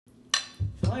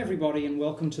Hi everybody and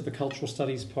welcome to the Cultural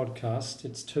Studies podcast.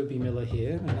 It's Toby Miller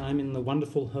here and I'm in the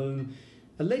wonderful home,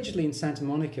 allegedly in Santa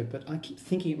Monica, but I keep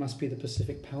thinking it must be the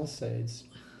Pacific Palisades.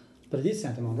 But it is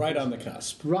Santa Monica. Right on the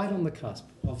cusp. Right on the cusp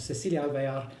of Cecilia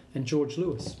Alvear and George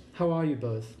Lewis. How are you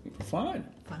both? Fine.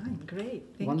 Fine,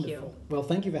 great, thank Wonderful. you. Well,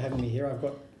 thank you for having me here. I've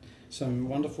got some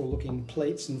wonderful looking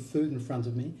plates and food in front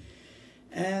of me.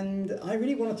 And I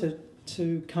really wanted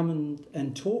to come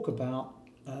and talk about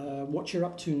what you're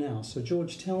up to now. So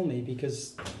George, tell me,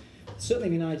 because certainly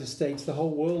in the United States, the whole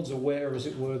world's aware, as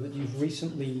it were, that you've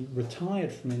recently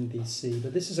retired from NBC,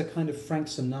 but this is a kind of Frank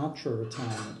Sinatra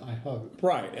retirement, I hope.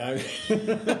 Right.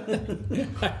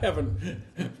 I haven't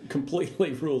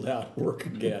completely ruled out work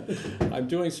again. I'm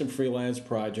doing some freelance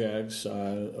projects,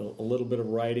 a little bit of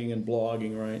writing and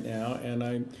blogging right now, and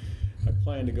I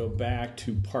plan to go back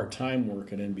to part-time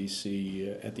work at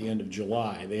NBC at the end of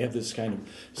July. They have this kind of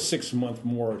 6-month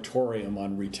moratorium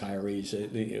on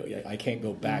retirees. I can't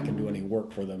go back and do any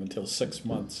work for them until 6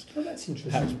 months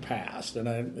has passed. And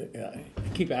I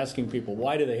keep asking people,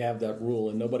 why do they have that rule?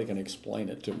 And nobody can explain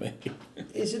it to me.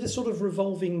 Is it a sort of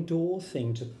revolving door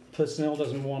thing? Personnel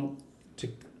doesn't want to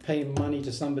pay money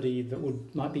to somebody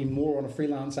that might be more on a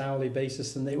freelance hourly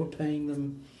basis than they were paying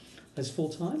them as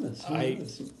full-timers? I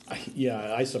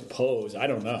suppose. I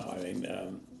don't know. I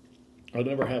mean, I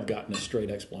never have gotten a straight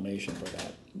explanation for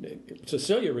that.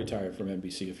 Cecilia retired from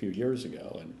NBC a few years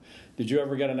ago, and did you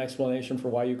ever get an explanation for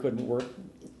why you couldn't work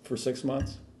for 6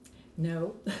 months?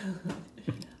 No.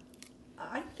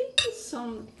 I think it's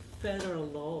some federal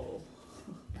law.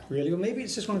 Really? Or maybe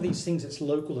it's just one of these things that's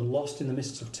local and lost in the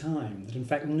mists of time, that in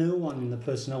fact no one in the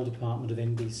personnel department of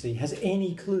NBC has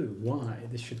any clue why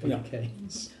this should be the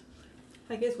case.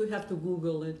 I guess we have to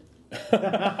Google it.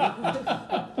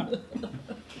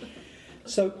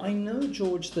 So I know,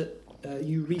 George, that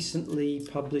you recently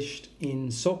published in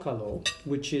Zocalo,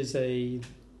 which is a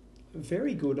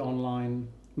very good online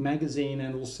magazine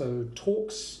and also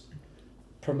talks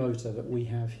promoter that we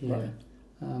have here.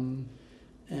 Right.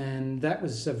 And that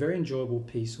was a very enjoyable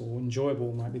piece, or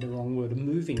enjoyable might be the wrong word, a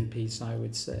moving piece, I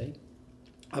would say,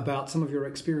 about some of your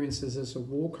experiences as a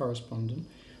war correspondent.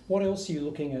 What else are you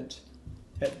looking at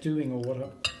doing, or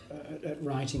at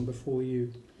writing before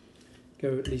you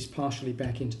go at least partially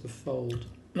back into the fold?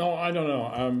 No, I don't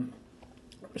know.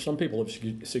 Some people have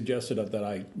suggested that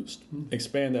I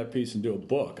expand that piece and do a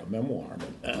book, a memoir.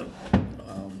 But,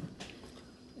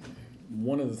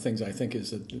 one of the things I think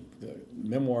is that the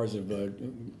memoirs of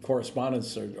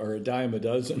correspondence are a dime a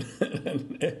dozen,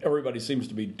 and everybody seems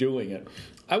to be doing it.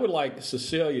 I would like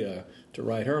Cecilia to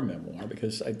write her memoir,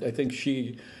 because I think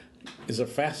she is a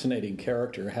fascinating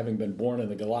character, having been born in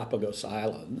the Galapagos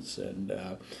Islands and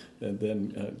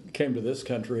then came to this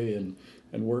country and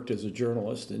worked as a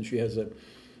journalist. And she has a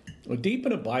deep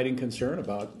and abiding concern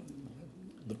about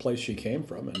the place she came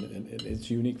from and its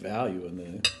unique value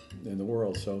in the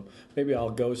world. So maybe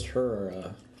I'll ghost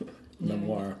her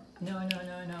memoir. No.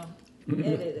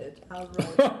 Edit it. I'll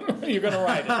write it. You're going to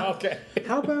write it. Okay.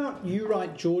 How about you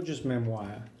write George's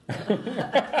memoir?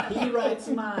 He writes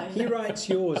mine. He writes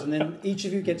yours, and then each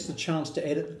of you gets the chance to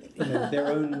edit, their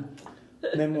own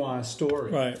memoir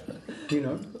story. Right.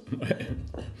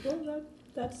 Well,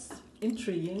 that's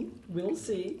intriguing. We'll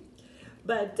see.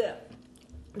 But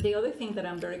the other thing that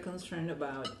I'm very concerned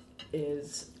about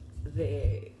is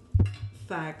the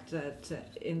fact that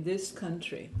in this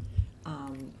country,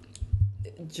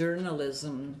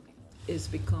 journalism is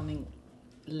becoming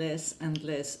less and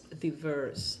less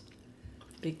diverse,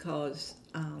 because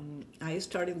I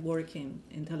started working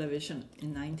in television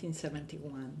in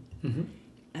 1971. Mm-hmm.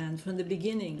 And from the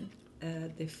beginning,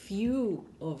 the few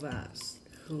of us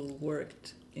who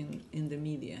worked in the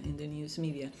media, in the news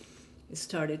media,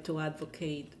 started to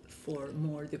advocate for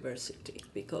more diversity,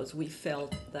 because we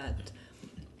felt that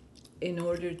in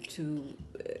order to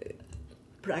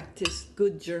practice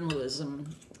good journalism,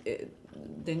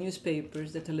 the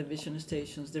newspapers, the television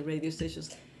stations, the radio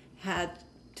stations had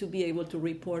to be able to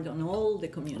report on all the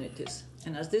communities.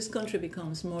 And as this country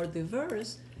becomes more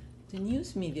diverse, the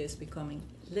news media is becoming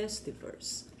less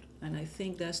diverse. And I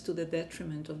think that's to the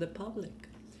detriment of the public.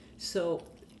 So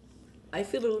I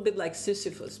feel a little bit like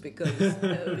Sisyphus, because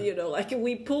like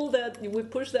we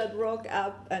push that rock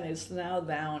up and it's now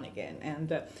down again.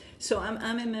 And so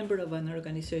I'm a member of an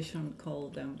organization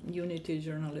called Unity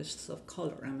Journalists of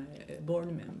Color. I'm a board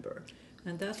member,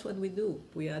 and that's what we do.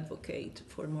 We advocate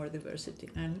for more diversity,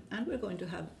 and we're going to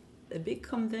have a big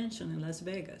convention in Las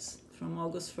Vegas from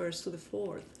August 1st to the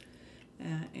 4th,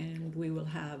 and we will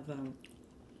have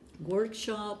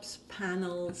workshops,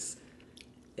 panels,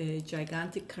 a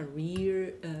gigantic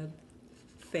career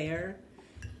fair.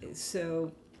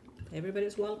 So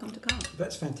everybody's welcome to come.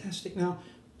 That's fantastic. Now,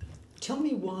 tell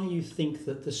me why you think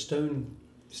that the stone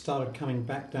started coming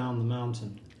back down the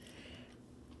mountain.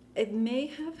 It may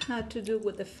have had to do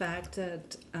with the fact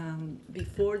that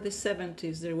before the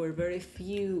 70s, there were very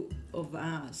few of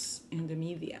us in the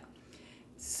media.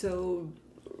 So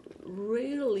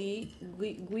really,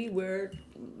 we were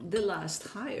the last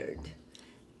hired.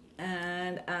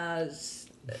 And as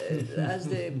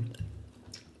the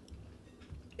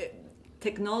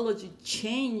technology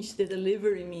changed the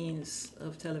delivery means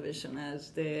of television,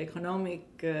 as the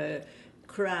economic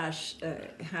crash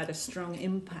had a strong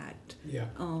impact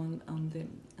on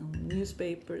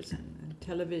newspapers and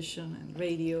television and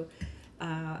radio,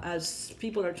 as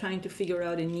people are trying to figure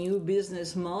out a new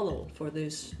business model for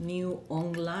this new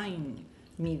online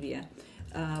media.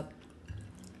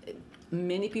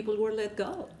 Many people were let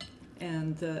go,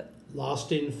 and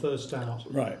last in, first out.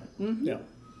 Right. Mm-hmm.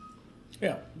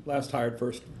 Yeah. Last hired,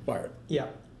 first fired. Yeah.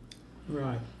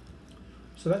 Right.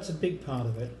 So that's a big part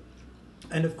of it.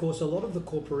 And of course, a lot of the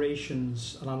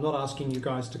corporations, and I'm not asking you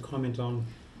guys to comment on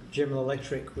General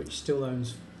Electric, which still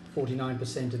owns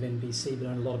 49% of NBC, but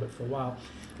owned a lot of it for a while.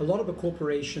 A lot of the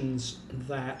corporations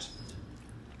that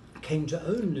came to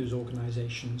own news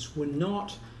organizations were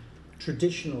not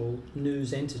traditional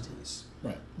news entities.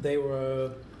 Right. They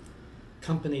were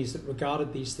companies that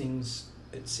regarded these things,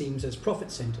 it seems, as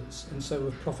profit centers. And so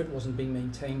if profit wasn't being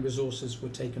maintained, resources were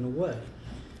taken away.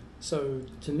 So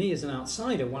to me as an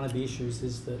outsider, one of the issues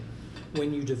is that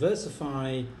when you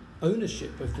diversify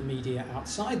ownership of the media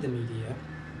outside the media,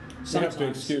 you have to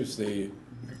excuse the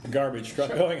garbage truck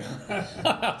going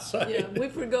outside. Yeah, we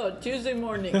forgot, Tuesday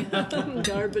morning,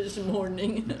 garbage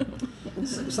morning.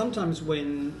 Sometimes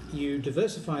when you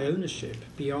diversify ownership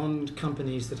beyond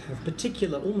companies that have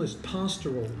particular, almost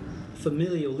pastoral,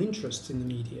 familial interests in the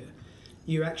media,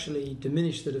 you actually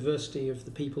diminish the diversity of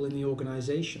the people in the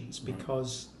organizations,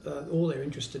 because all they're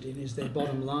interested in is their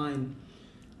bottom line,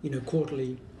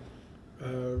 quarterly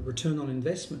return on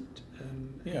investment.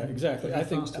 Yeah, exactly. I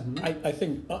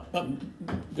think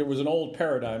there was an old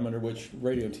paradigm under which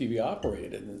radio and TV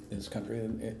operated in this country,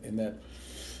 in that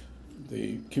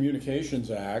the Communications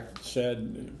Act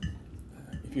said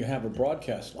if you have a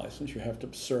broadcast license, you have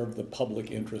to serve the public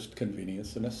interest,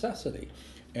 convenience, and necessity.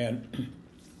 And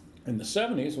in the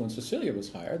 70s, when Cecilia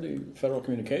was hired, the Federal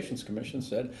Communications Commission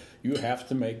said you have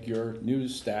to make your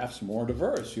news staffs more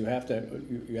diverse. You have to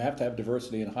have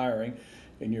diversity in hiring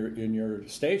in your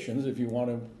stations if you want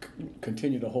to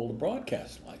continue to hold a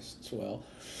broadcast license. Well,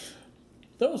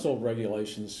 those old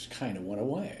regulations kind of went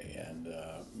away, and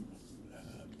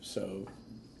so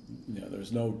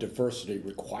there's no diversity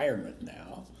requirement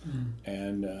now.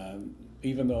 And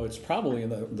even though it's probably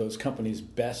in those companies'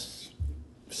 best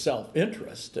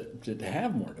self-interest to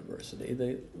have more diversity,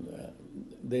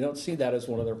 they don't see that as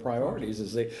one of their priorities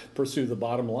as they pursue the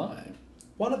bottom line.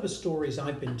 One of the stories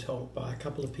I've been told by a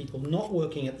couple of people not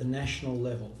working at the national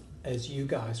level, as you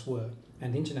guys were,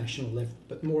 and international level,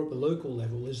 but more at the local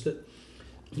level, is that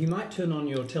you might turn on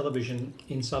your television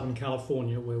in Southern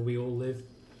California, where we all live,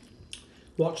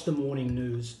 watch the morning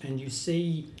news, and you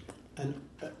see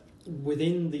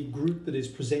within the group that is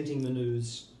presenting the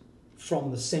news from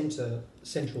the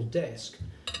central desk,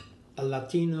 a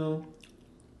Latino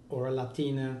or a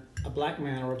Latina, a black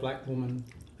man or a black woman,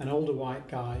 an older white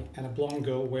guy, and a blonde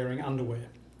girl wearing underwear.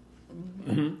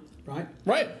 Mm-hmm. Right?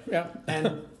 Right, yeah.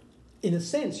 And in a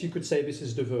sense, you could say this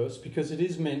is diverse because it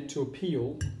is meant to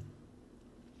appeal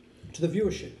to the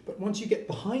viewership. But once you get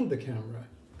behind the camera,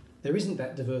 there isn't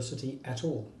that diversity at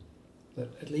all.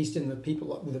 That, at least in the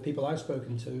people I've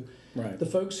spoken to, right. The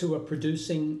folks who are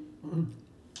producing,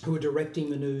 who are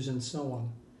directing the news and so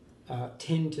on,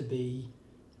 tend to be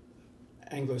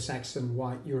Anglo-Saxon,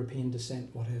 white, European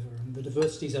descent, whatever. And the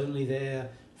diversity is only there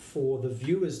for the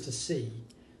viewers to see.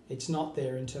 It's not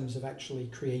there in terms of actually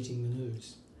creating the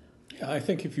news. Yeah, I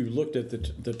think if you looked at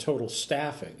the total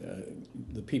staffing,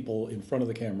 the people in front of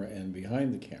the camera and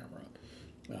behind the camera,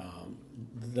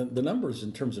 the numbers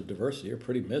in terms of diversity are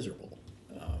pretty miserable.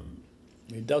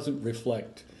 It doesn't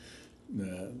reflect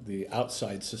the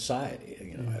outside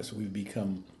society, as we've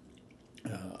become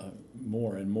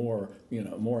more and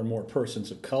more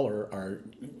persons of color are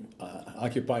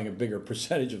occupying a bigger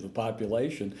percentage of the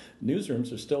population.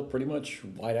 Newsrooms are still pretty much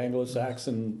white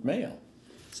Anglo-Saxon male.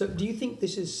 So do you think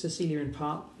this is, Cecilia, in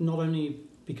part not only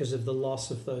because of the loss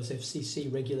of those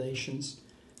FCC regulations,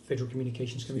 Federal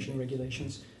Communications Commission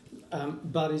regulations,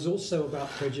 but is also about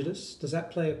prejudice? Does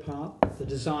that play a part? The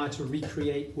desire to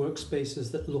recreate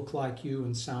workspaces that look like you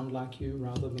and sound like you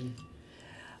rather than,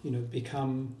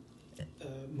 become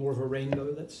more of a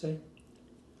rainbow, let's say?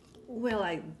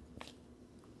 Well,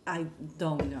 I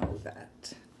don't know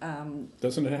that.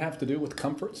 Doesn't it have to do with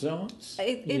comfort zones?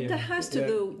 It has to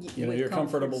do with you're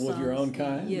comfortable with your own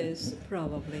kind? Yes,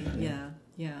 probably.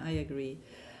 Yeah, I agree.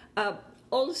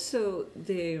 Also,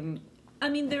 there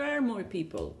are more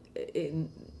people in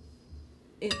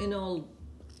all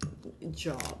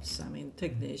jobs. I mean,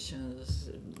 technicians,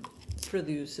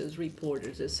 producers,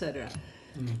 reporters, etc.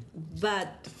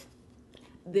 But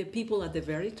the people at the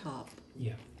very top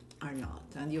are not.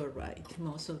 And you're right.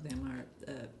 Most of them are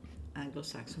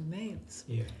Anglo-Saxon males.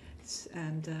 Yeah.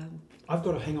 And I've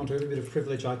got to hang on to every bit of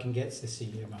privilege I can get,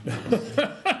 Cecilia.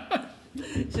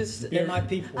 They're my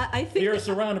people. I think you're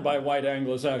surrounded by white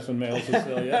Anglo-Saxon males,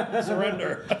 Cecilia.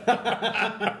 Surrender.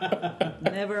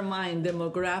 Never mind,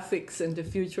 demographics and the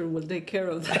future will take care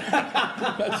of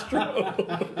that. That's true.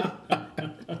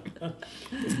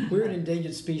 We're an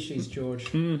endangered species, George.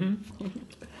 Mm-hmm.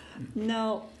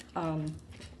 Now,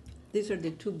 these are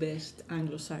the two best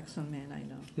Anglo-Saxon men I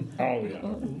know. Oh,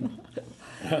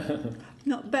 yeah.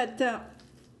 No, but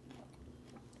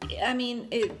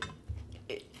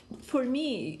for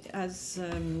me, as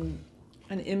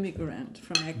an immigrant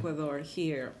from Ecuador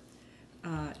here,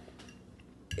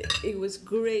 it was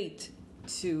great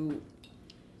to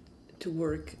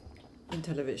work in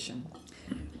television.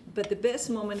 But the best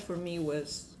moment for me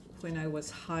was when I was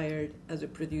hired as a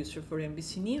producer for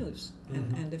NBC News.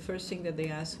 And the first thing that they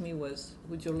asked me was,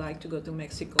 would you like to go to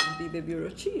Mexico and be the bureau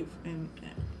chief? And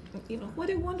what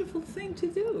a wonderful thing to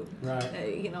do.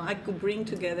 Right. I could bring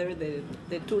together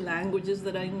the two languages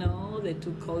that I know, the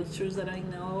two cultures that I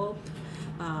know,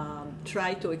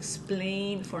 try to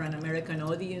explain for an American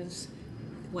audience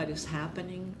what is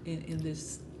happening in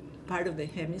this part of the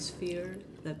hemisphere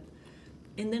that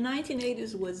in the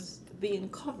 1980s was being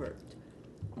covered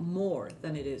more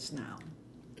than it is now.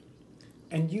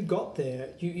 And you got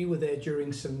there, you were there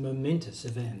during some momentous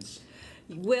events.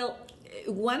 Well,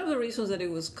 one of the reasons that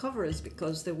it was covered is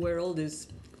because there were all these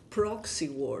proxy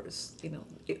wars.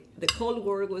 The Cold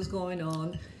War was going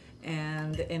on,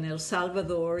 and in El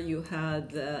Salvador you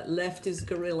had leftist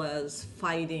guerrillas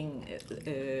fighting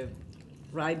a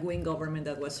right-wing government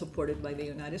that was supported by the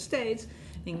United States.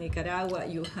 In Nicaragua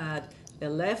you had a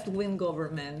left-wing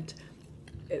government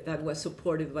that was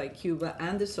supported by Cuba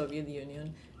and the Soviet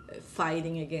Union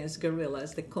fighting against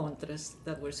guerrillas, the Contras,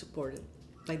 that were supported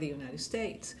by the United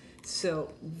States.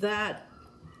 So that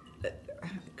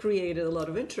created a lot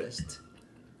of interest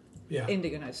in the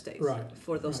United States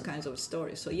for those kinds of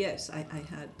stories. So yes, I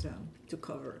had to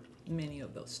cover many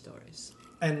of those stories.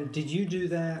 And did you do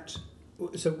that?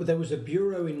 So there was a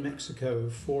bureau in Mexico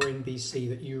for NBC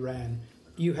that you ran.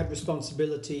 You had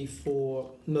responsibility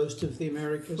for most of the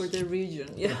Americas? For the region,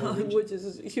 which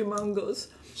is humongous.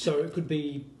 So it could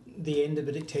be the end of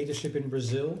a dictatorship in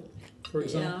Brazil, for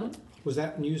example? Yeah. Was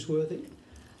that newsworthy?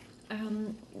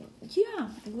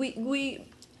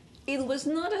 It was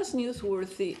not as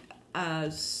newsworthy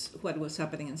as what was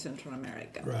happening in Central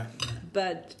America. Right.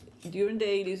 But during the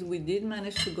 80s, we did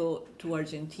manage to go to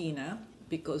Argentina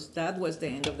because that was the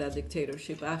end of that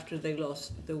dictatorship after they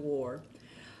lost the war.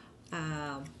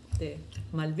 The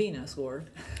Malvinas War.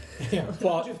 Yeah.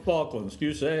 Falklands.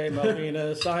 You say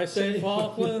Malvinas, I say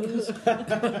Falklands.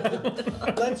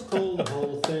 Let's call the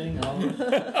whole thing off.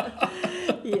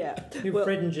 Yeah.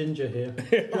 Fred and Ginger here.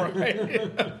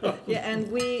 Right. Yeah, and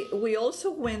we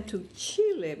also went to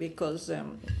Chile because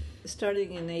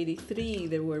starting in 83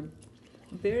 there were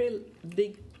very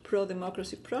big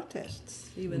pro-democracy protests,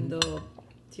 even though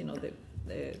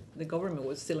the government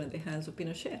was still in the hands of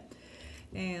Pinochet.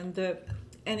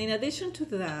 And in addition to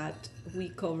that, we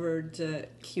covered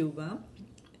Cuba.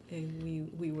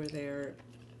 We were there,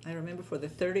 I remember, for the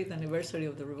 30th anniversary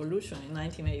of the revolution in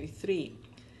 1983.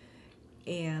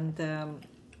 And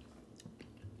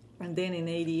then in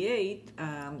 88,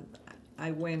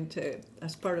 I went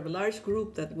as part of a large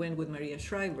group that went with Maria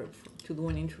Shriver to do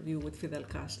an interview with Fidel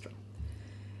Castro.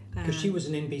 Because she was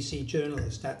an NBC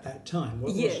journalist at that time,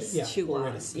 wasn't yes, she? Yeah, she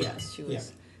already. was. Yes, she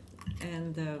was. Yeah.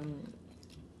 And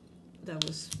that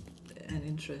was an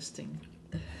interesting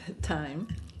time.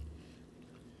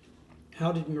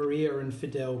 How did Maria and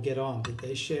Fidel get on? Did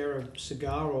they share a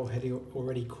cigar, or had he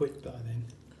already quit by then?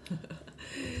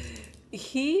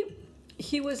 He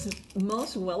was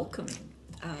most welcoming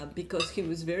because he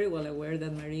was very well aware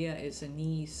that Maria is a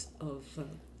niece of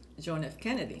John F.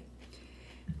 Kennedy.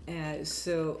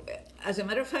 So, as a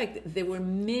matter of fact, there were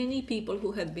many people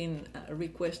who had been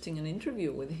requesting an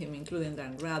interview with him, including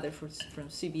Dan Rather from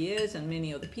CBS and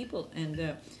many other people.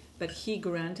 But he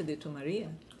granted it to Maria,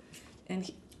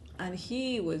 and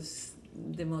he was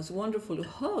the most wonderful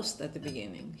host at the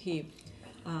beginning. He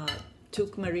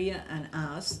took Maria and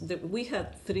us. We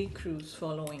had 3 crews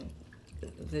following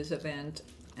this event,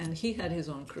 and he had his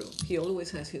own crew. He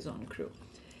always has his own crew.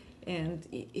 And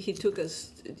he took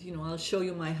us, I'll show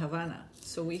you my Havana.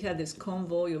 So we had this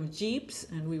convoy of jeeps,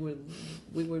 and we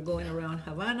were going around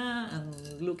Havana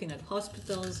and looking at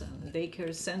hospitals and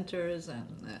daycare centers and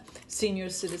senior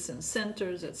citizen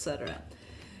centers, etc.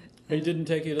 He didn't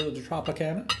take you to the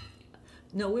Tropicana?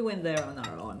 No, we went there on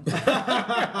our own.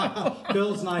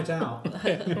 Girls' night out.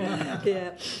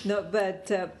 Yeah, no, but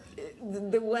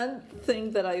the one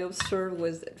thing that I observed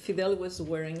was that Fidel was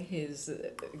wearing his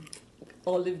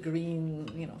olive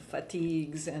green,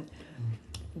 fatigues,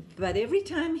 but every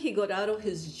time he got out of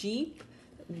his jeep,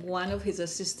 one of his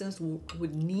assistants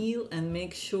would kneel and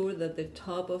make sure that the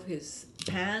top of his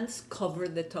pants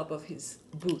covered the top of his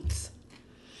boots.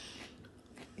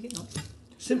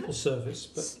 Simple service,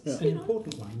 but an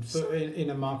important one in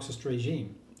a Marxist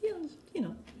regime. Yeah,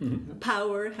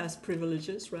 power has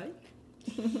privileges, right?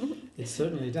 It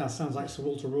certainly does. Sounds like Sir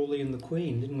Walter Raleigh and the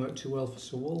Queen. Didn't work too well for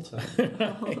Sir Walter.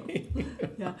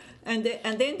 Yeah, and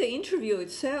then the interview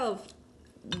itself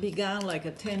began like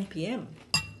at 10 p.m.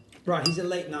 Right, he's a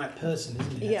late night person,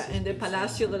 isn't he? Yeah, in the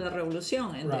Palacio de la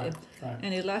Revolución,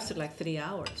 and it lasted like 3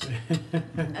 hours.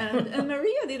 and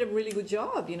Maria did a really good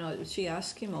job. She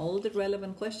asked him all the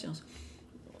relevant questions,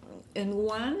 and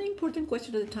one important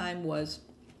question at the time was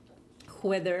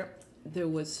whether there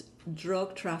was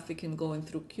drug trafficking going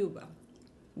through Cuba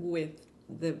with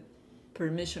the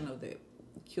permission of the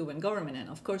Cuban government, and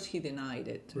of course he denied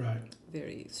it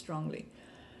very strongly.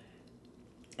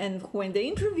 And when the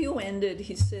interview ended,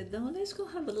 he said, "No, let's go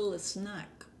have a little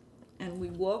snack." And we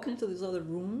walked into this other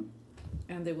room,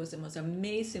 and there was the most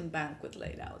amazing banquet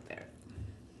laid out there.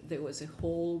 There was a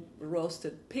whole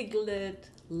roasted piglet,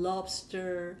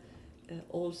 lobster,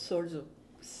 all sorts of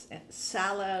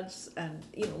salads, and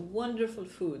wonderful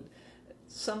food,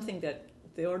 something that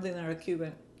the ordinary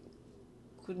Cuban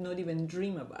could not even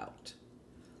dream about.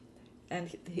 And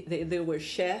there were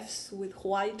chefs with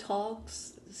white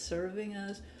hawks serving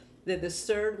us. The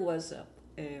dessert was a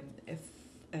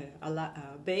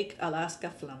baked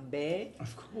Alaska flambé.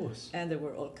 Of course. And there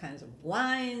were all kinds of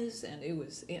wines, and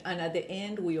at the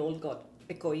end we all got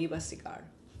a Cohiba cigar.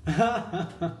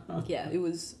 Yeah, it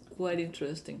was quite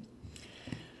interesting.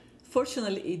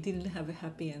 Fortunately, it didn't have a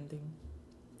happy ending,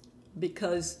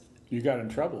 because You got in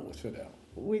trouble with Fidel.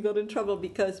 we got in trouble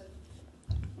because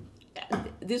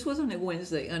this was on a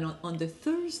Wednesday, and on the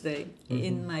Thursday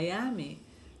in Miami,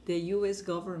 the U.S.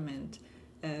 government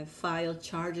filed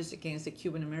charges against a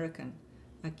Cuban American,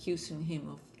 accusing him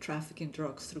of trafficking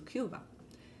drugs through Cuba.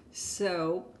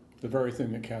 So The very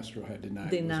thing that Castro had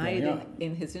denied it was going on.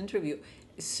 in his interview.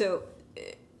 So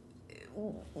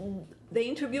the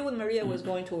interview with Maria was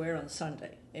going to air on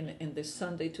Sunday in the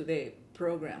Sunday Today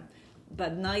program,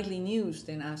 but Nightly News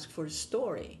then asked for a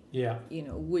story. Yeah.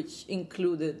 Which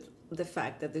included the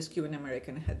fact that this Cuban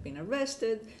American had been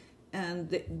arrested, and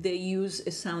they used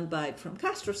a soundbite from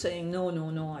Castro saying, no,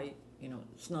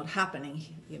 it's not happening,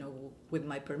 with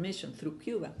my permission through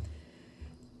Cuba.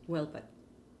 Well, but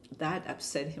that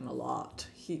upset him a lot.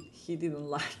 He didn't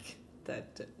like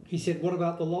that. He said, "What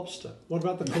about the lobster? What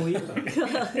about the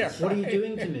cohiba? What are you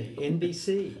doing to me,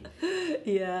 NBC?"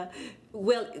 Yeah.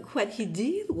 Well, what he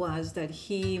did was that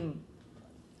he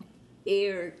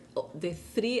aired the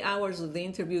 3 hours of the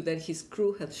interview that his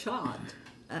crew had shot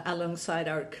alongside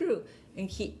our crew, and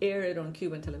he aired it on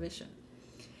Cuban television.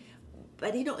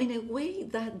 But, in a way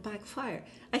that backfired.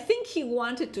 I think he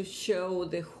wanted to show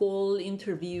the whole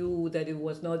interview that it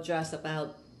was not just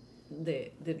about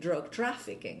the drug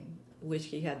trafficking, which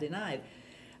he had denied.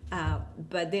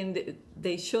 But then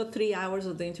they showed 3 hours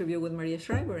of the interview with Maria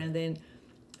Shriver, and then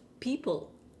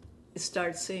people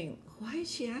start saying, why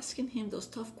is she asking him those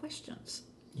tough questions?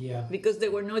 Yeah. Because they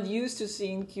were not used to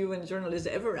seeing Cuban journalists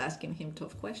ever asking him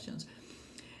tough questions.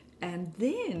 And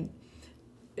then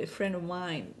a friend of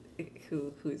mine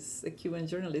who's a Cuban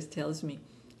journalist tells me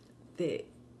the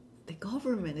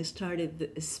government started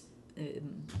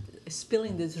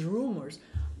spilling these rumors.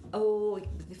 Oh,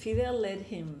 Fidel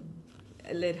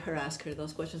let her ask her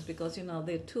those questions because,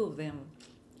 the two of them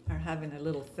are having a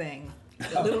little thing,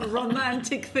 a little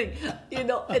romantic thing,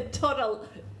 a total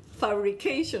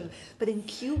fabrication. But in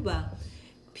Cuba,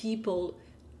 people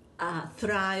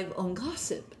thrive on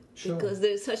gossip. Sure. Because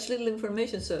there's such little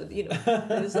information, so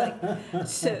it's like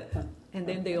so. And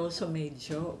then they also made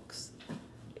jokes,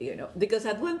 because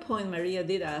at one point Maria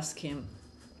did ask him,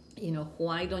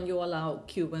 why don't you allow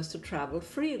Cubans to travel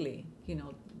freely?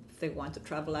 If they want to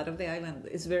travel out of the island,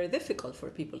 it's very difficult for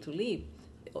people to leave,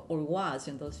 or was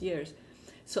in those years.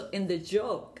 So in the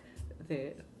joke,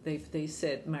 the they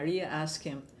said, Maria asked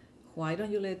him, why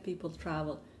don't you let people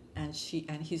travel? And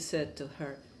he said to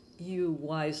her, you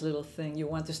wise little thing, you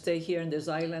want to stay here in this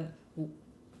island,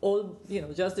 all,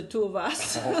 just the two of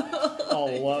us. All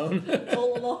alone.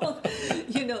 All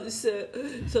alone.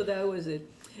 So that was it.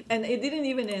 And it didn't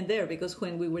even end there, because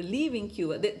when we were leaving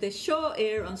Cuba, the show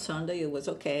aired on Sunday, it was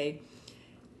okay.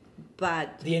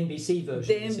 But the NBC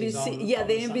version.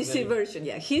 The NBC version.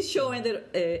 Yeah, his show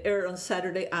aired on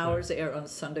Saturday, ours aired on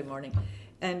Sunday morning,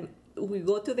 and we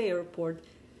go to the airport,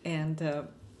 and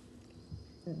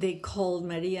they called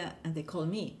Maria and they called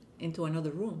me into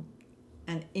another room,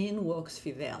 and in walks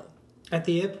Fidel. At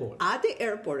the airport. At the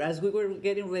airport, as we were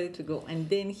getting ready to go, and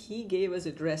then he gave us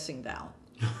a dressing down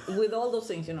with all those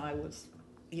things. I was.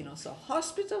 So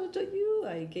hospital to you,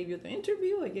 I gave you the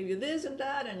interview, I gave you this and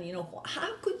that, and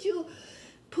how could you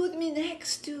put me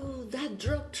next to that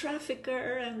drug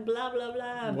trafficker and blah, blah,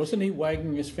 blah. Wasn't he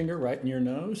wagging his finger right in your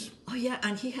nose? Oh, yeah,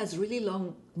 and he has really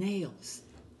long nails.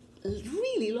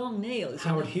 Really long nails.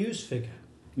 Howard Hughes figure.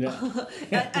 Yeah.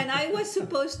 and I was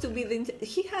supposed to be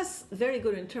he has very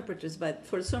good interpreters, but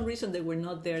for some reason they were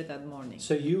not there that morning.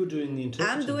 So you were doing the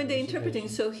interpreting? I'm doing the interpreting,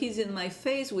 so he's in my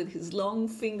face with his long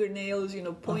fingernails,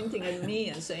 pointing at me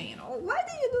and saying, why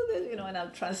do you do this? And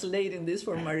I'm translating this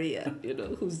for Maria,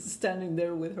 who's standing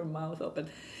there with her mouth open.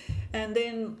 And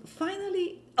then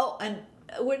finally, and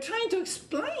we're trying to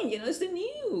explain, it's the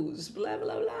news, blah,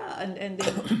 blah, blah. And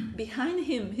then behind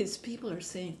him, his people are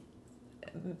saying,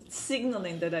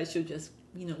 signaling that I should just,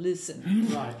 listen.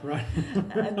 Right.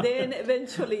 And then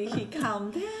eventually he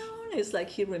calmed down. It's like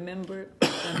he remembered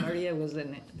that Maria was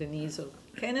the niece of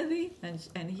Kennedy,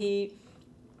 and he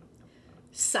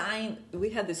signed. We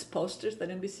had these posters that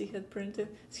NBC had printed.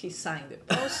 He signed the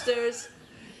posters.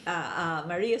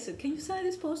 Maria said, "Can you sign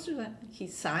these posters?" And he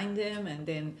signed them, and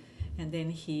then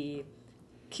he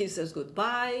kissed us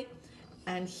goodbye,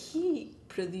 and he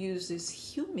produced this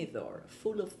humidor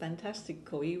full of fantastic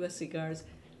Cohiba cigars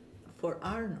for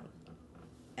Arnold.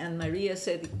 And Maria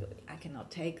said, I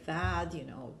cannot take that,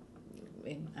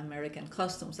 in American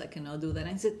customs, I cannot do that. And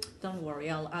I said, don't worry,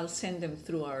 I'll send them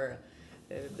through our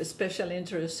special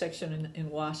interest section in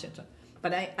Washington.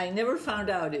 But I never found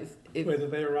out if whether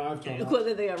they arrived or not.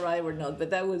 Whether they arrived or not, but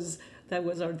that was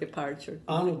our departure.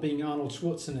 Arnold being Arnold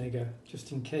Schwarzenegger,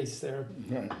 just in case there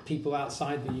are people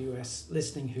outside the US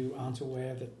listening who aren't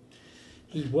aware that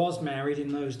he was married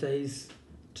in those days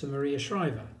to Maria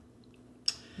Shriver.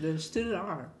 There still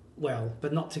are. Well,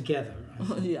 but not together.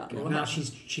 Yeah. Well, now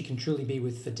she can truly be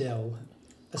with Fidel,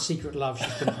 a secret love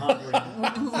she's been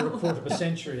harbouring for a quarter of a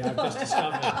century, I've just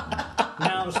discovered.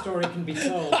 Now the story can be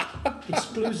told.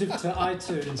 Exclusive to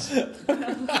iTunes.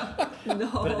 No.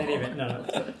 But in any event,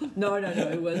 No.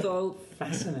 It was all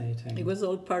fascinating. It was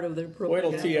all part of their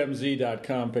propaganda. Wait till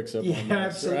TMZ.com picks up on that. Yeah,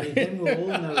 absolutely. Right? Then we'll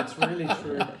all know it's really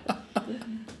true.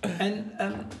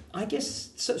 And I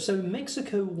guess, so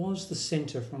Mexico was the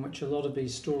centre from which a lot of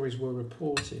these stories were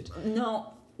reported?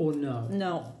 No. Or no?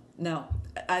 No.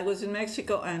 I was in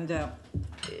Mexico, and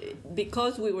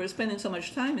because we were spending so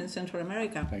much time in Central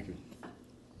America, Thank you.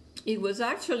 It was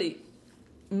actually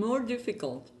more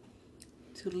difficult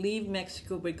to leave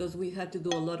Mexico because we had to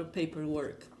do a lot of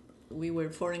paperwork. We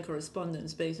were foreign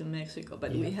correspondents based in Mexico,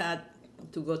 but we had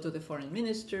to go to the foreign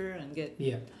minister and get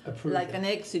approved, like an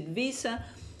exit visa.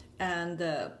 And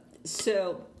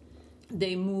so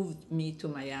they moved me to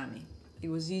Miami. It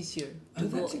was easier to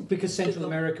go. Because Central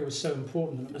America was so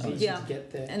important and it was easy to get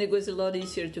there. And it was a lot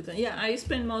easier to go. Yeah, I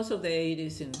spent most of the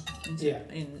 80s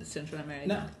in Central America.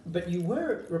 Now, but you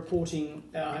were reporting,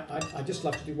 I'd just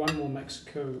love to do one more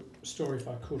Mexico story if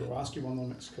I could, or ask you one more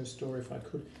Mexico story if I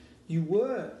could. You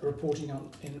were reporting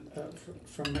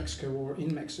from Mexico or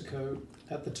in Mexico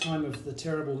at the time of the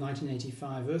terrible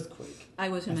 1985 earthquake. I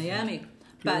was in Miami.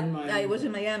 I was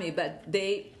in Miami, but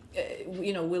they...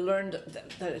 we learned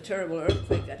that a terrible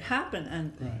earthquake had happened,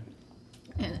 and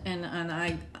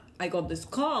I got this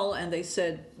call, and they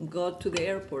said, go to the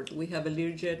airport, we have a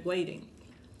Learjet waiting.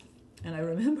 And I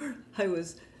remember I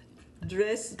was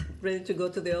dressed, ready to go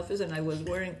to the office, and I was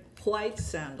wearing white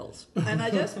sandals. And I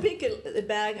just picked a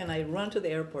bag, and I ran to the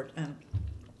airport, and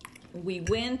we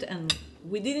went, and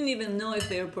we didn't even know if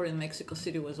the airport in Mexico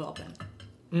City was open.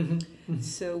 Mm-hmm. Mm-hmm.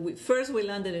 So we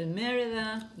landed in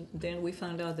Merida, then we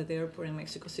found out that the airport in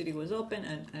Mexico City was open,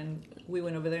 and we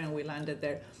went over there and we landed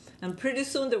there. And pretty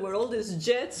soon there were all these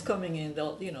jets coming in,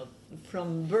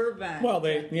 from Burbank. Well,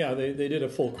 they did a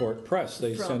full court press.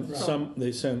 They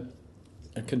sent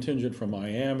a contingent from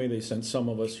Miami. They sent some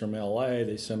of us from L.A.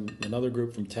 They sent another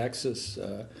group from Texas.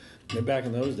 Back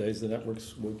in those days, the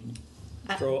networks would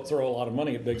throw a lot of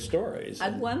money at big stories.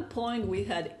 At one point, we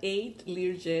had 8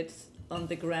 Learjets on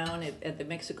the ground at the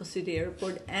Mexico City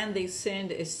airport, and they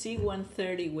sent a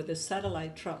C-130 with a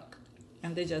satellite truck,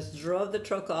 and they just drove the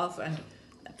truck off, and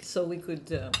so we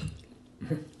could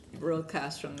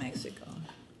broadcast from Mexico.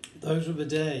 Those were the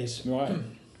days. Right.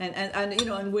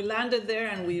 And we landed there,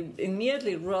 and we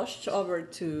immediately rushed over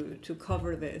to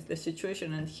cover the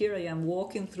situation. And here I am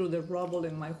walking through the rubble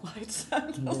in my white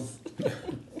sandals.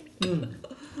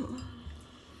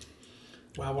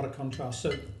 Wow, what a contrast.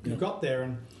 So you got there,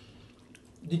 and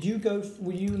did you go?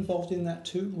 Were you involved in that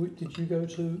too? Did you go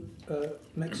to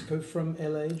Mexico from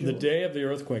LA? George? The day of the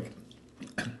earthquake,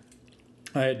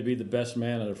 I had to be the best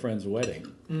man at a friend's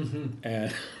wedding,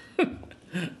 and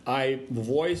I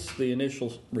voiced the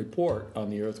initial report on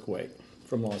the earthquake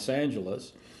from Los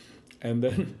Angeles, and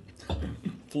then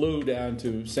flew down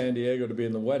to San Diego to be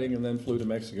in the wedding, and then flew to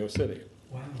Mexico City.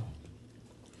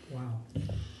 Wow.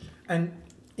 And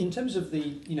in terms of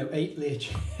the 8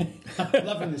 Learjet, I'm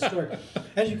loving this story.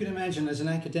 As you can imagine, as an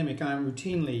academic, I am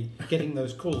routinely getting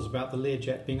those calls about the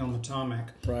Learjet being on the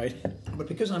tarmac. Right. But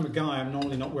because I'm a guy, I'm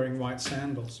normally not wearing white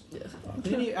sandals. Yeah.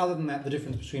 Other than that, the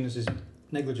difference between us is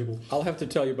negligible. I'll have to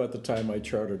tell you about the time I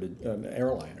chartered an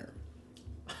airliner.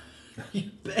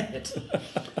 You bet.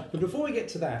 But before we get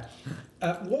to that,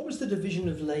 what was the division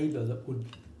of labour that would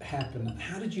happen?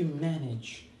 How did you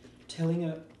manage telling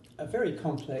a very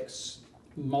complex,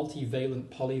 multivalent,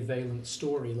 polyvalent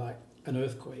story like an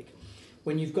earthquake,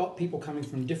 when you've got people coming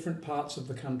from different parts of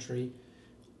the country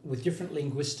with different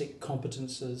linguistic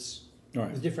competences,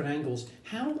 Right. with different angles?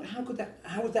 How did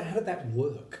that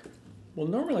work? Well,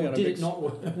 normally on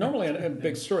a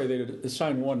big story, they'd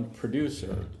assign one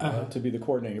producer to be the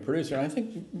coordinating producer. And I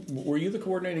think, were you the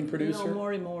coordinating producer? No,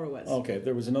 Maury Moore was. Okay,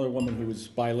 there was another woman who was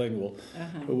bilingual,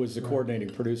 who was the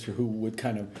coordinating producer, who would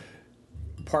kind of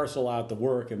parcel out the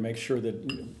work and make sure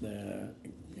that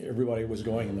everybody was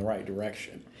going in the right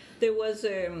direction. There was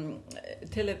a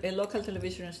local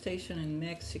television station in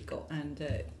Mexico,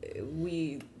 and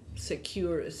we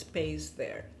secured a space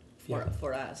there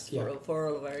for us, for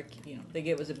all of our, they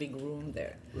gave us a big room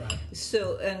there. Right.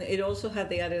 So, and it also had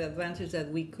the added advantage that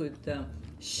we could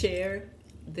share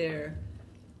their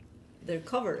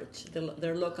coverage,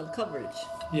 their local coverage.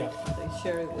 Yeah. They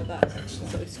share it with us.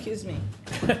 So, excuse me.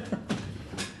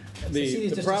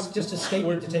 Just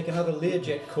escaping to take another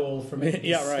Learjet call from ABC.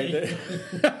 Yeah, right.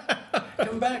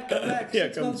 Come back. Yeah,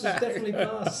 6 months has definitely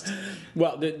passed.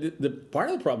 Well, the part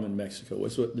of the problem in Mexico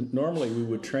was that normally we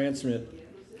would transmit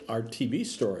our TV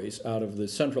stories out of the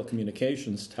Central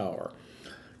Communications Tower,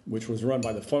 which was run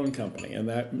by the phone company, and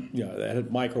that had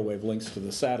microwave links to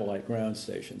the satellite ground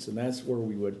stations, and that's where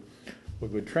we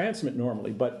would transmit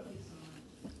normally. But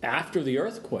after the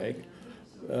earthquake,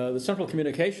 the Central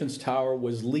Communications Tower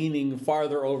was leaning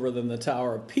farther over than the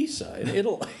Tower of Pisa in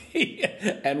Italy,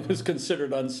 and was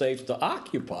considered unsafe to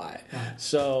occupy.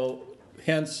 So,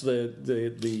 hence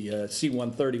the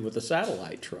C-130 with the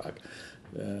satellite truck.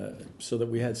 So that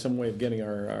we had some way of getting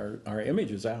our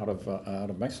images out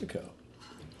of Mexico.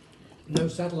 No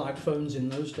satellite phones in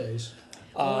those days.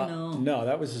 No. No,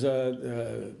 that was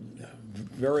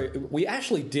very. We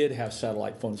actually did have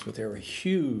satellite phones, but they were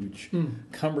huge,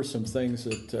 cumbersome things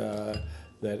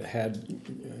that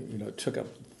had took up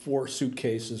 4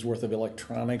 suitcases worth of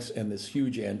electronics and this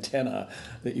huge antenna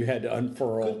that you had to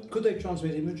unfurl. Could they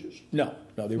transmit images? No,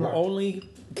 they were only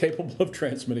capable of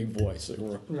transmitting voice. They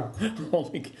were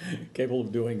only capable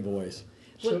of doing voice.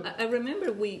 Well, I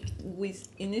remember we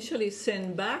initially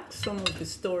sent back some of the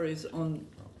stories on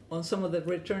some of the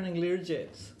returning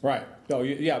Learjets. Right. Oh,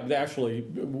 yeah. They actually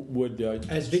would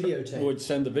as videotape. Would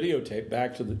send the videotape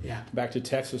back to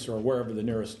Texas or wherever the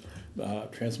nearest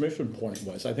transmission point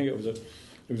was. I think it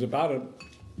was about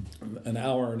an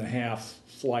hour and a half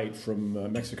flight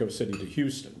from Mexico City to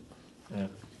Houston. Yeah.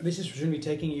 This is presumably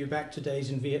taking you back to days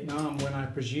in Vietnam when I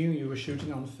presume you were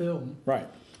shooting on film. Right.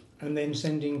 And then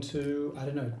sending to, I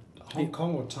don't know, Hong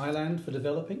Kong or Thailand for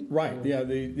developing? Right, yeah.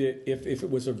 If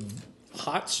it was a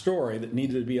hot story that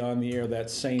needed to be on the air that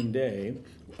same day,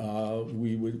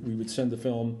 we would send the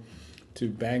film to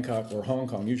Bangkok or Hong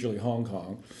Kong, usually Hong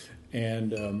Kong,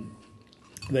 and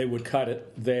they would cut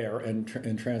it there and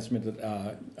transmit it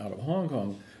out of Hong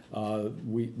Kong.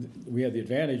 We had the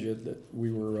advantage that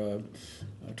we were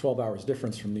 12 hours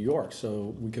difference from New York,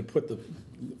 so we could put the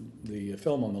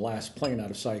film on the last plane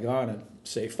out of Saigon at,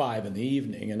 say, 5 in the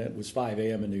evening, and it was 5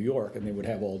 a.m. in New York, and they would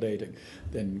have all day to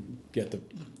then get the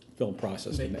film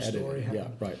processed and edited. Yeah,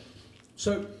 right.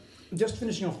 So, just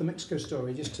finishing off the Mexico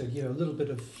story, just to give a little bit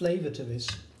of flavour to this,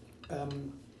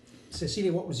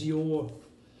 Cecilia, what was your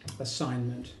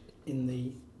assignment in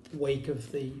the wake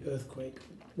of the earthquake?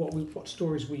 What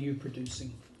stories were you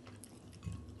producing?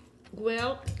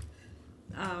 Well,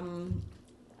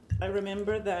 I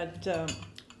remember that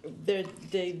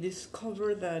they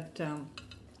discovered that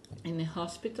in a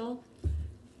hospital,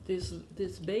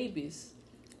 these babies,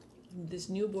 these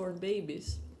newborn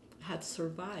babies, had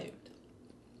survived.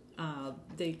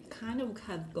 They kind of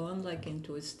had gone like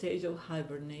into a stage of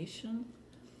hibernation.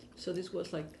 So this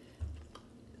was like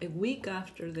a week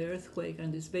after the earthquake,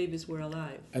 and these babies were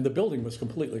alive. And the building was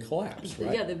completely collapsed,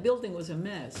 right? Yeah, the building was a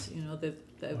mess. You know, the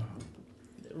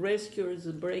rescuers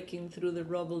breaking through the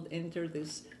rubble entered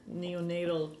this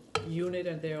neonatal unit,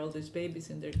 and there are all these babies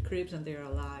in their cribs, and they're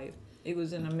alive. It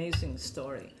was an amazing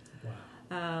story.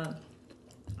 Wow.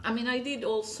 I mean, I did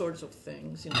all sorts of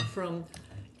things, you know, from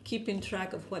keeping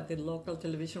track of what the local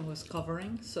television was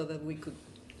covering so that we could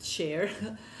share,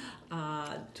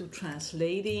 to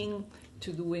translating,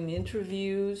 to doing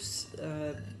interviews.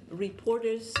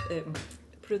 Reporters,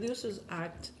 producers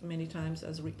act many times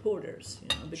as reporters, you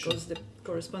know, because the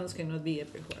correspondents cannot be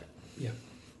everywhere. Yeah.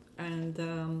 And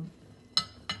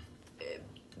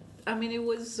I mean,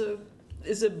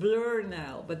 it's a blur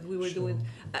now, but we were doing,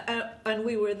 and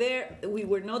we were there. We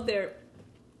were not there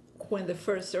when the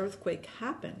first earthquake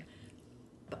happened,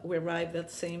 but we arrived that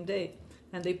same day,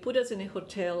 and they put us in a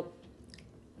hotel,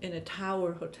 in a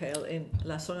tower hotel in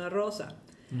La Zona Rosa.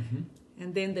 Mm-hmm.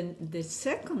 And then the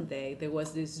second day, there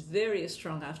was this very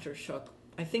strong aftershock.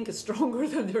 I think it's stronger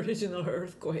than the original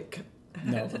earthquake.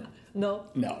 No. No?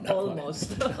 No, not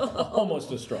almost. quite.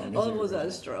 Almost as strong. Almost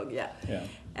as strong, yeah. Yeah.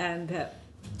 And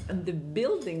the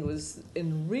building was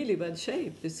in really bad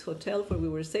shape. This hotel where we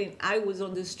were staying, I was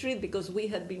on the street because we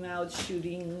had been out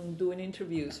shooting, doing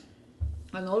interviews.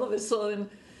 And all of a sudden,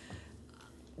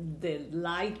 the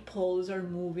light poles are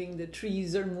moving, the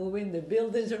trees are moving, the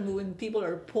buildings are moving, people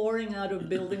are pouring out of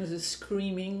buildings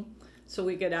screaming. So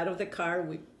we get out of the car,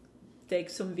 we take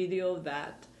some video of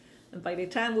that. And by the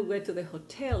time we get to the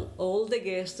hotel, all the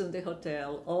guests in the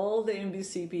hotel, all the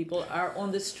NBC people are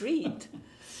on the street.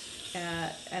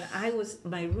 And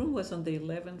my room was on the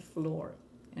 11th floor.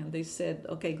 And they said,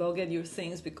 okay, go get your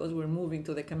things because we're moving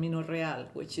to the Camino Real,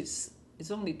 which is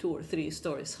only 2 or 3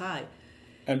 stories high.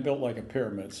 And built like a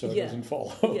pyramid, so it doesn't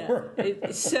fall over.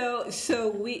 Yeah.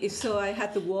 So I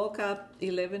had to walk up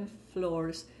 11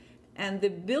 floors, and the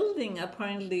building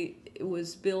apparently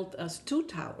was built as 2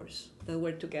 towers that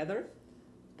were together,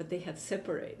 but they had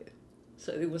separated.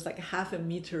 So it was like half a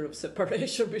meter of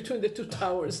separation between the 2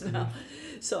 towers now.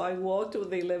 So I walked to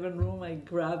the 11th room, I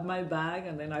grabbed my bag,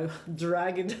 and then I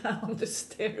dragged it down the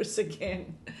stairs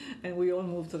again, and we all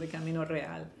moved to the Camino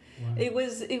Real. Wow. It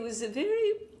was a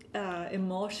very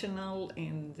emotional,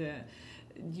 and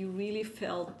you really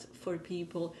felt for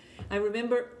people. I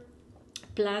remember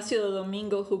Plácido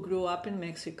Domingo, who grew up in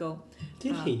Mexico.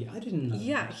 Did he? I didn't know.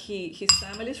 Yeah, his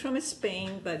family is from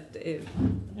Spain, but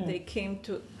they came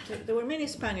to. There were many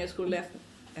Spaniards who left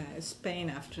Spain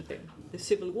after the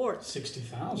Civil War.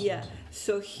 60,000. Yeah,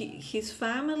 so his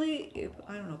family,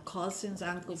 I don't know, cousins,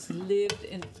 uncles, lived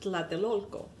in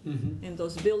Tlatelolco, in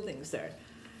those buildings there,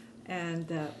 and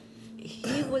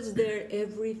he was there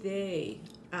every day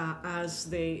as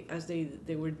they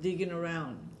were digging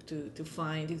around to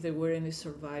find if there were any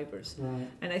survivors. Right.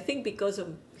 And I think because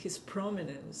of his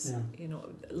prominence, you know,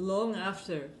 long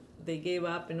after they gave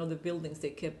up in all the buildings,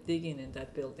 they kept digging in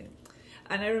that building.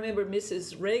 And I remember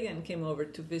Mrs. Reagan came over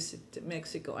to visit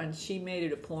Mexico, and she made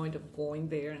it a point of going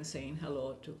there and saying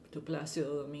hello to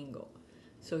Plácido Domingo.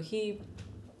 So he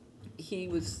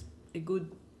was a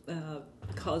good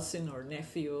cousin or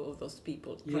nephew of those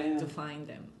people, trying to find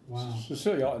them. Wow.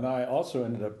 Cecilia and I also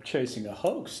ended up chasing a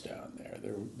hoax down there.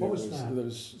 What was that? There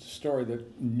was a story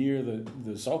that near the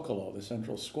Zocalo, the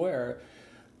central square,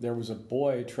 there was a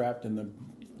boy trapped in the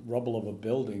rubble of a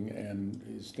building, and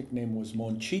his nickname was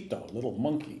Monchito, little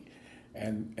monkey,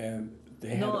 and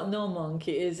they had no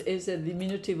monkey is a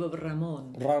diminutive of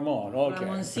Ramon. Ramon, okay.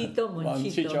 Ramoncito,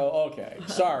 Monchito. Monchito, okay.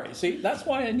 Sorry. See, that's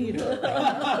why I need her.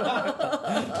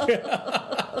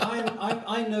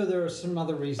 I know there are some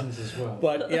other reasons as well.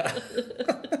 But yeah.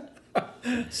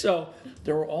 So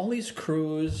there were all these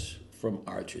crews from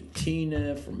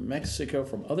Argentina, from Mexico,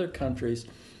 from other countries,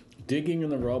 digging in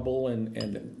the rubble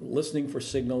and listening for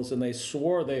signals, and they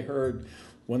swore they heard,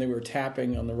 when they were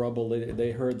tapping on the rubble,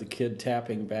 they heard the kid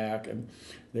tapping back, and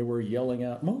they were yelling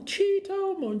out,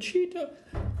 Monchito, Monchito.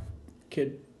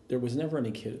 Kid, there was never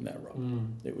any kid in that rubble.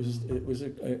 It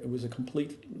was a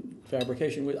complete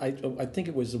fabrication. I think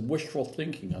it was wishful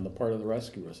thinking on the part of the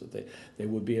rescuers that they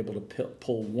would be able to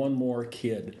pull one more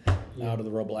kid out of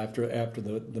the rubble after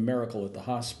the miracle at the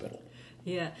hospital.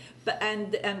 Yeah, but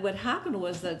and what happened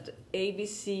was that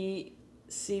ABC,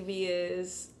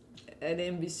 CBS, and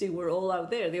NBC were all out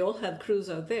there. They all had crews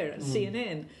out there,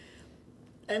 CNN.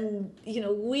 And,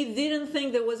 we didn't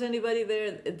think there was anybody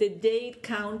there. The Dade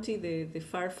County, the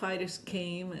firefighters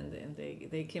came, and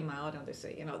they came out, and they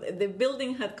say, the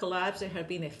building had collapsed. There had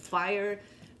been a fire.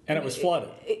 And it was flooded.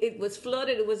 It was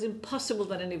flooded. It was impossible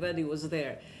that anybody was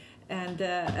there.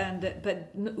 But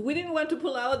we didn't want to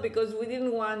pull out because we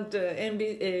didn't want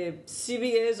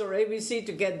CBS or ABC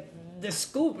to get the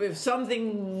scoop if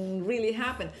something really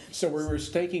happened. So we were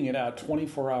staking it out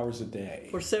 24 hours a day.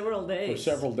 For several days.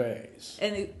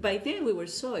 And by then we were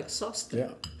so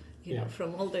exhausted. Yeah.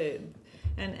 From all the...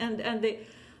 And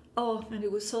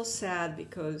it was so sad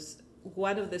because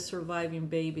one of the surviving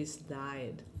babies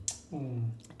died. And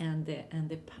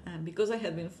because I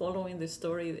had been following the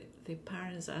story, the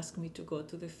parents asked me to go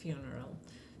to the funeral.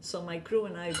 So my crew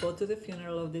and I go to the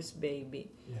funeral of this baby.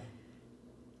 Yeah.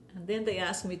 And then they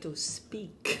asked me to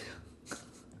speak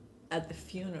at the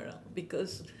funeral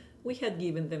because we had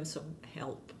given them some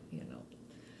help,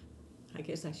 I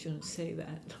guess I shouldn't say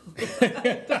that.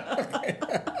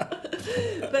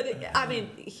 But,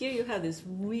 here you have this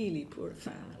really poor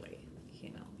family,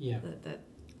 Yeah.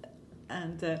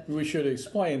 We should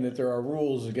explain that there are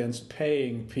rules against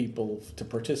paying people to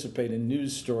participate in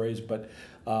news stories, but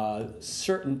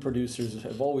certain producers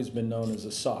have always been known as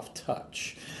a soft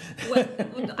touch. Well,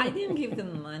 I didn't give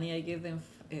them money. I gave them,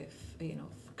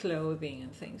 clothing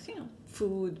and things,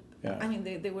 food. Yeah.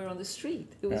 They were on the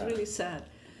street. It was really sad.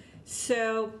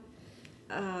 So,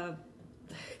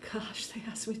 they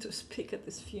asked me to speak at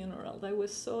this funeral. That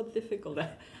was so difficult.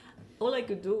 All I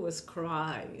could do was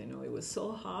cry, it was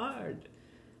so hard.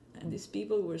 And these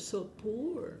people were so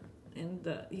poor. And,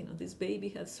 this baby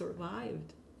had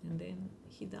survived. And then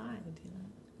he died,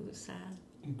 It was sad.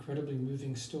 Incredibly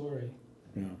moving story.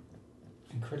 Yeah.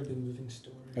 Incredibly moving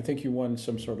story. I think you won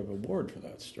some sort of award for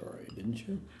that story, didn't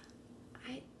you?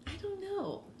 I don't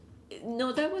know.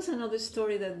 No, that was another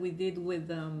story that we did with...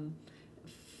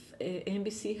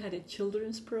 NBC had a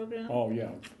children's program. Oh,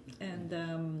 yeah.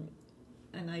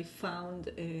 And I found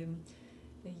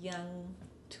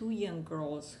two young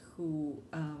girls who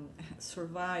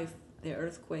survived the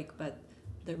earthquake, but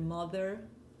their mother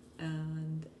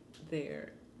and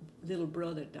their little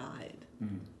brother died.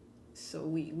 So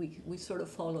we sort of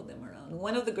followed them around.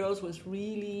 One of the girls was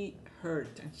really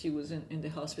hurt, and she was in the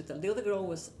hospital. The other girl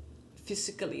was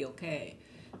physically okay,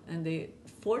 and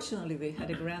fortunately they had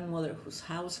a grandmother whose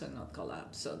house had not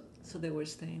collapsed, so they were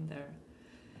staying there.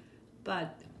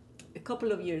 But a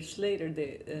couple of years later,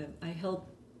 I helped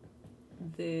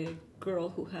the girl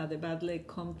who had a bad leg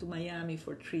come to Miami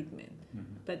for treatment.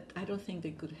 But I don't think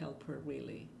they could help her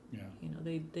really. Yeah.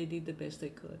 They did the best they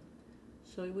could.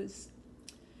 So it was...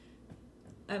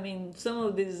 some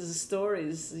of these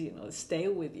stories, stay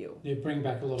with you. They bring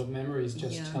back a lot of memories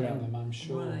just telling them, I'm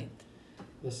sure. Right.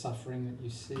 The suffering that you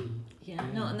see. Yeah.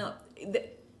 No.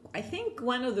 I think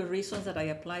one of the reasons that I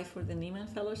applied for the Nieman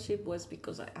Fellowship was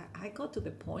because I got to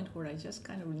the point where I just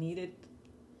kind of needed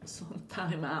some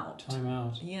time out. Time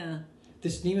out. Yeah.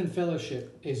 This Nieman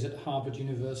Fellowship is at Harvard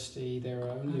University. There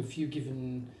are only a few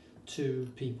given to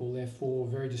people. They're for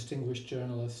very distinguished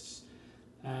journalists.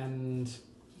 And,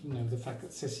 the fact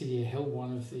that Cecilia held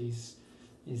one of these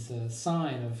is a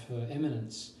sign of her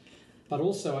eminence. But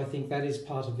also I think that is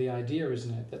part of the idea,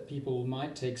 isn't it? That people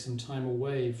might take some time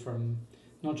away from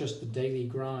not just the daily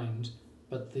grind,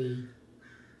 but the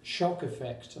shock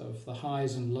effect of the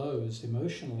highs and lows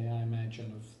emotionally, I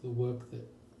imagine, of the work that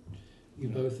you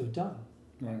both have done.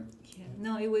 Right. Yeah.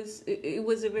 No, it was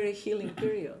a very healing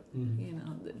period.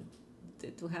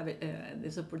 To have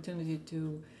this opportunity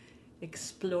to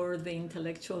explore the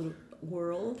intellectual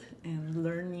world and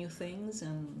learn new things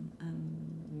and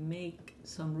make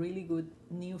some really good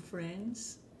new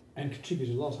friends. And contribute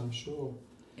a lot, I'm sure.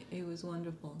 It was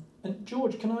wonderful. And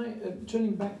George, can I,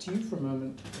 turning back to you for a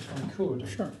moment, if I could?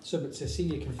 Sure. So that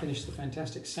Cecilia can finish the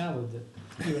fantastic salad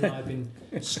that you and I have been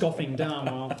scoffing down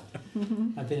while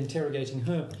I've been interrogating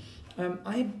her.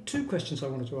 I had two questions I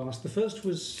wanted to ask. The first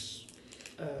was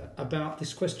about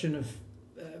this question of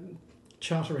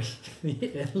chartering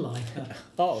the airliner.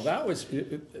 Oh,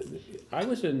 I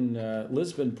was in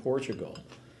Lisbon, Portugal,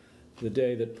 the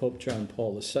day that Pope John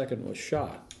Paul II was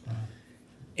shot.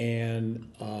 And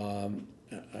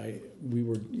we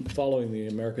were following the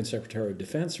American Secretary of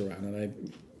Defense around, and I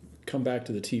come back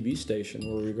to the TV station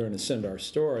where we were going to send our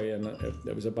story, and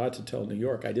I was about to tell New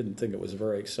York I didn't think it was a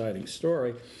very exciting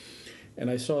story, and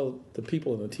I saw the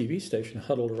people in the TV station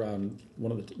huddled around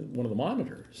one of the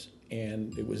monitors,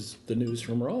 and it was the news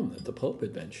from Rome that the Pope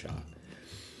had been shot.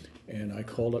 And I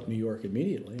called up New York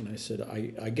immediately, and I said,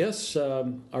 I guess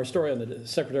our story on the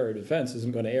Secretary of Defense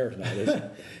isn't going to air tonight, is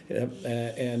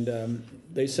it? And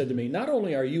they said to me, not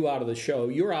only are you out of the show,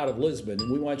 you're out of Lisbon,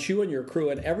 and we want you and your crew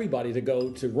and everybody to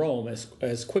go to Rome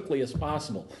as quickly as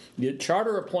possible. You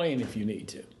charter a plane if you need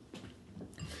to.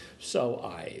 So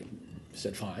I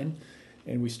said, fine.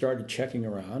 And we started checking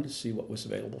around to see what was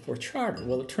available for charter.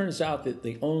 Well, it turns out that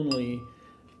the only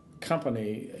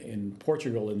company in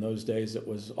Portugal in those days that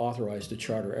was authorized to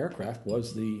charter aircraft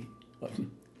was the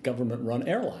government-run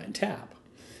airline, TAP.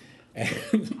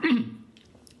 And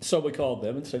so we called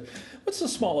them and said, what's the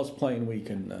smallest plane we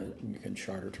can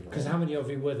charter to Rome? Because how many of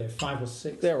you were there? 5 or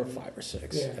 6? There were 5 or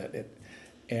 6. Yeah.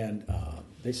 And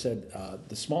they said,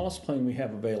 the smallest plane we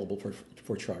have available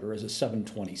for charter is a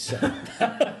 727.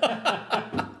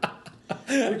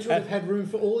 Which would have had room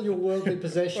for all your worldly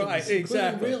possessions, right, including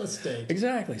exactly. real estate.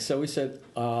 Exactly. So we said,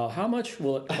 how much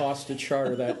will it cost to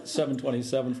charter that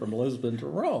 727 from Lisbon to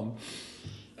Rome?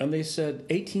 And they said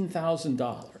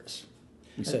 $18,000.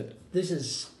 We said, this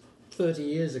is 30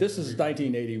 years ago. this is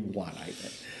 1981, I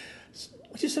think. So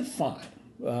we just said, fine.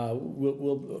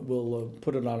 We'll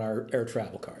put it on our air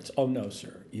travel cards. Oh, no,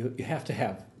 sir. You have to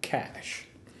have cash.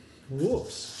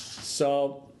 Whoops.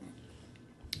 So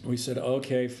we said,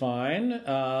 okay, fine.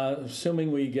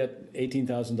 Assuming we get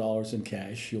 $18,000 in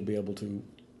cash, you'll be able to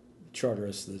charter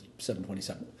us the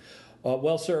 727.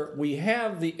 Well, sir, we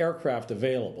have the aircraft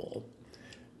available,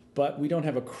 but we don't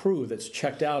have a crew that's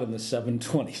checked out in the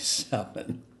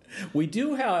 727. We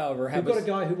do, however, have We've got a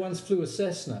guy who once flew a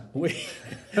Cessna.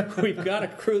 We've got a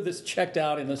crew that's checked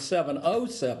out in a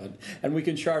 707, and we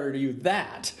can charter to you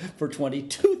that for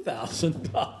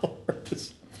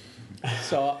 $22,000.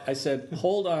 So I said,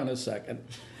 hold on a second.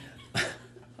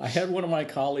 I had one of my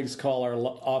colleagues call our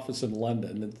office in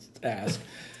London and ask,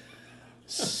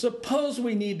 suppose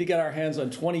we need to get our hands on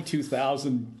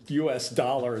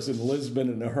 $22,000 in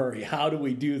Lisbon in a hurry. How do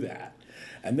we do that?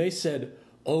 And they said,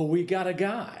 oh, we got a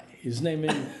guy. His name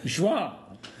is João.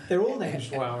 They're all named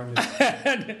João in this.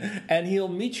 and he'll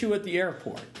meet you at the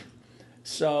airport.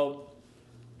 So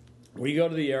we go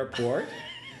to the airport,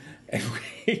 and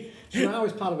João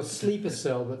is part of a sleeper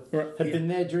cell that had been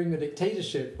there during the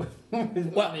dictatorship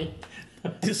with money.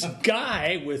 This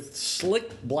guy with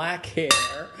slick black hair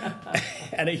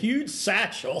and a huge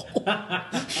satchel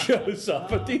shows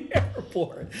up at the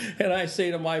airport. And I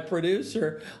say to my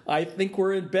producer, I think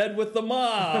we're in bed with the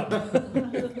mob.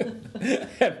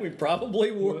 And we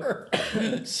probably were.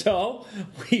 So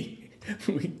we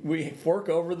fork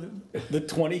over the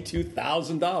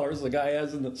 $22,000 the guy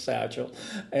has in the satchel,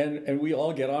 and we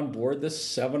all get on board this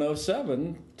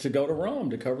 707 to go to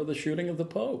Rome to cover the shooting of the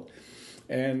Pope.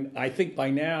 And I think by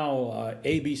now,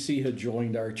 ABC had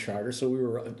joined our charter, so we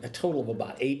were a total of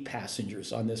about 8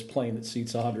 passengers on this plane that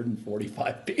seats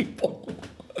 145 people.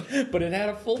 But it had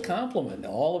a full complement,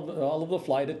 all of the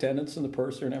flight attendants and the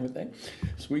purser and everything.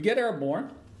 So we get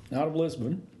airborne out of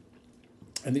Lisbon,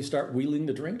 and they start wheeling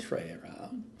the drink tray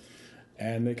around.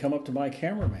 And they come up to my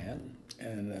cameraman,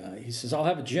 and he says, I'll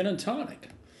have a gin and tonic.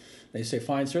 They say,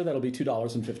 fine, sir, that'll be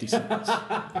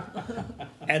 $2.50.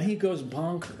 And he goes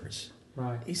bonkers.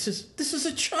 Right. He says, this is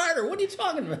a charter. What are you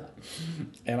talking about?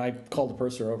 And I called the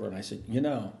purser over and I said,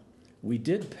 we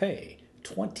did pay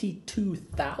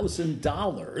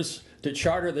 $22,000 to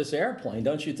charter this airplane.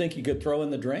 Don't you think you could throw in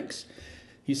the drinks?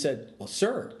 He said, well,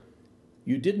 sir,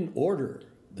 you didn't order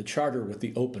the charter with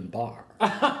the open bar.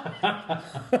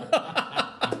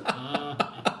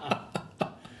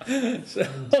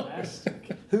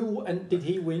 Fantastic. And did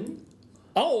he win?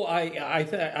 Oh,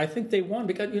 I think they won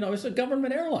because it's a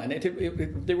government airline.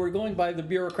 They were going by the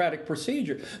bureaucratic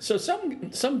procedure. So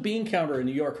some bean counter in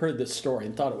New York heard this story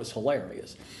and thought it was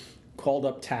hilarious. Called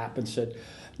up TAP and said,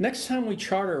 next time we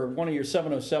charter one of your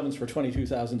 707s for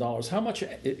 $22,000, how much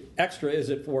extra is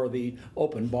it for the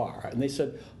open bar? And they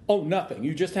said, oh, nothing.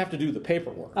 You just have to do the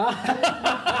paperwork.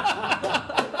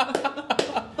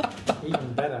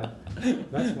 Even better.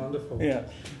 That's wonderful. Yeah.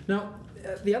 Now,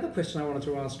 the other question I wanted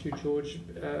to ask you, George,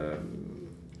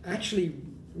 actually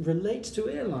relates to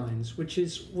airlines, which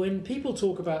is when people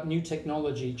talk about new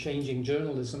technology changing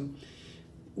journalism,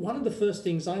 one of the first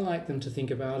things I like them to think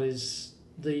about is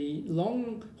the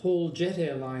long-haul jet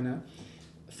airliner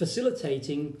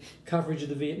facilitating coverage of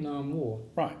the Vietnam War.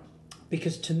 Right.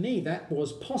 Because to me, that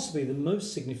was possibly the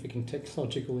most significant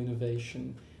technological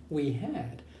innovation we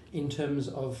had in terms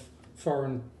of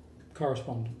foreign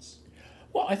correspondence.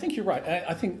 Well, I think you're right.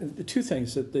 I think the two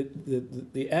things, that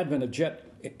the advent of jet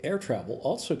air travel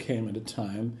also came at a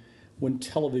time when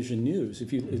television news,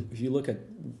 if you look at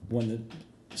when the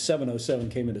 707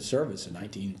 came into service in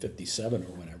 1957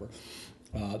 or whatever,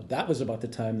 that was about the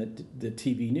time that the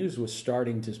TV news was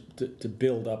starting to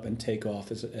build up and take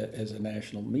off as a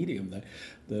national medium.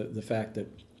 The fact that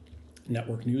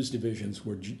network news divisions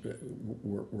were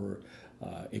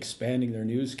expanding their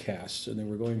newscasts, and they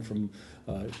were going from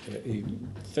a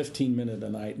 15-minute a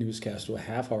night newscast to a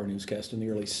half-hour newscast in the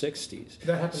early 60s.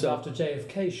 That happens after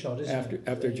JFK shot, isn't it?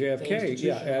 After JFK,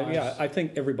 yeah. I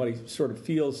think everybody sort of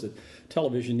feels that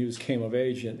television news came of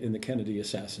age in the Kennedy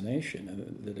assassination,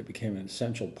 and that it became an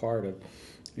essential part of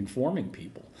informing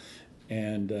people.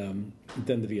 And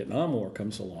then the Vietnam War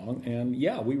comes along, and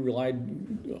we relied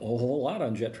a whole lot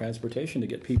on jet transportation to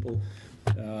get people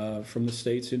from the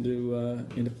States into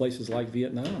places like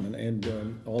Vietnam and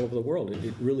all over the world.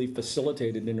 It really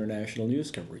facilitated international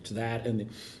news coverage. That and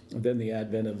then the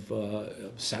advent of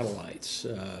satellites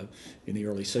in the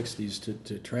early 60s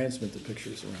to transmit the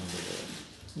pictures around the world.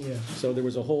 Yeah. So there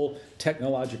was a whole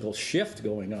technological shift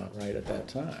going on right at that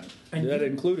time. And that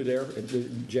included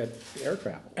jet air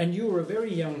travel. And you were a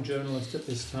very young journalist at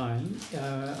this time.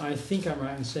 I think I'm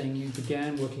right in saying you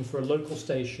began working for a local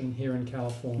station here in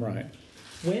California. Right.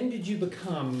 When did you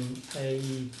become I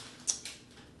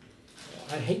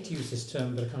hate to use this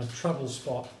term, but a kind of trouble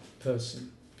spot person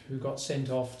who got sent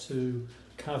off to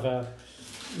cover,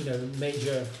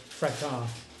 major fracas?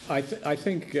 I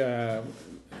think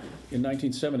in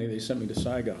 1970 they sent me to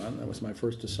Saigon. That was my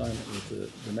first assignment with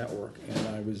the network,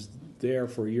 and I was there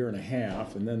for a year and a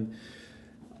half, and then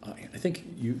I think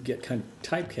you get kind of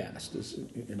typecast, as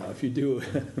if you do,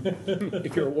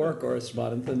 if you're a war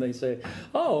correspondent, then they say,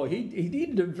 "Oh, he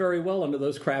did very well under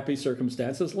those crappy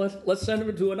circumstances. Let's send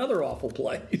him to another awful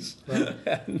place." Right.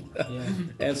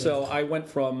 and so I went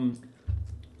from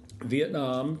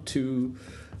Vietnam to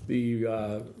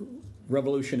the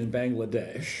revolution in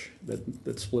Bangladesh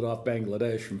that split off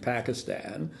Bangladesh from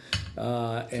Pakistan,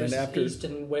 and after East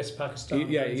and West Pakistan,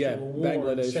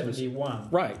 Bangladesh in 71.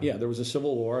 Right, yeah, there was a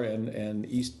civil war, and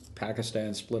East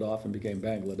Pakistan split off and became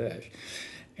Bangladesh,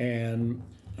 and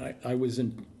I was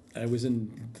in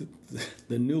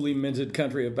the newly minted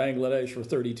country of Bangladesh for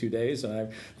 32 days, and I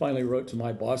finally wrote to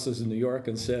my bosses in New York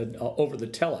and said, over the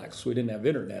telex, we didn't have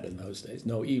internet in those days,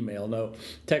 no email, no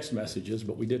text messages,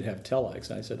 but we did have telex.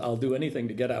 And I said, I'll do anything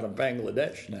to get out of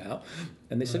Bangladesh now.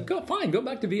 And they said, go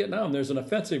back to Vietnam. There's an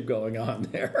offensive going on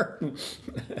there.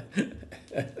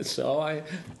 So I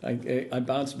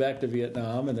bounced back to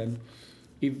Vietnam, and then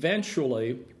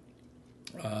eventually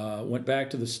went back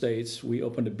to the States. We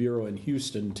opened a bureau in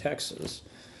Houston, Texas,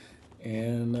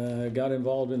 and got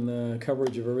involved in the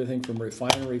coverage of everything from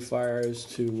refinery fires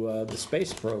to the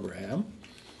space program,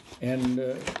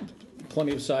 and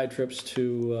plenty of side trips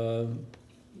to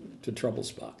trouble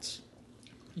spots.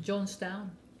 Jonestown,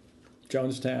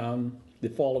 the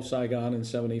fall of Saigon in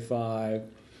 75,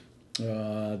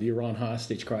 the Iran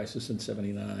hostage crisis in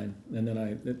 79, and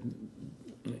then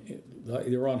the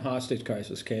Iran hostage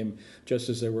crisis came just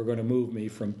as they were going to move me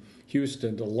from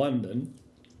Houston to London.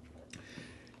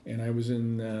 And I was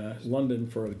in London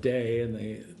for a day, and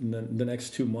the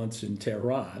next 2 months in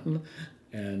Tehran.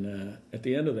 And at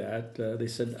the end of that, they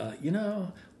said,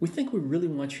 we think we really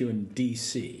want you in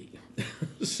D.C.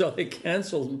 So they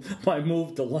canceled my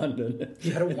move to London.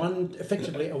 You had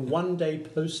effectively a one-day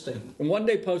posting. A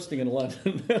one-day posting in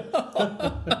London.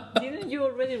 Didn't you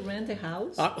already rent a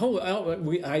house?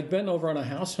 I'd been over on a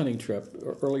house hunting trip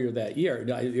earlier that year.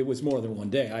 It was more than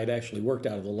one day. I'd actually worked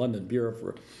out of the London Bureau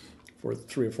for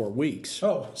 3 or 4 weeks.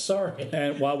 Oh, sorry.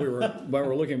 And while we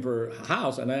were looking for a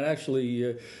house, and I'd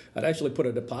actually put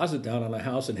a deposit down on a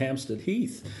house in Hampstead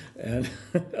Heath, and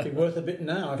it'd be worth a bit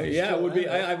now. Yeah, it would be.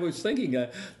 I was thinking,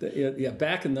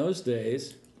 back in those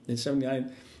days in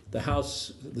 '79,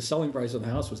 the selling price of the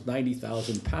house was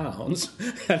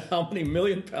 £90,000, and how many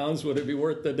million pounds would it be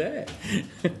worth today?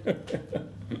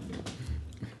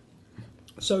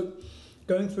 So,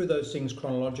 going through those things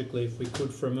chronologically, if we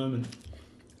could for a moment.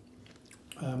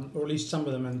 Or at least some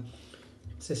of them. And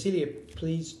Cecilia,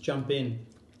 please jump in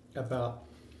about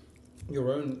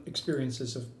your own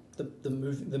experiences of the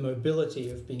mobility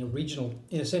of being a regional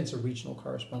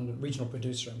correspondent, regional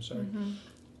producer. I'm sorry. Mm-hmm.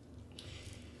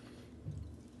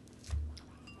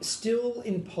 Still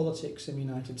in politics in the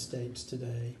United States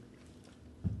today,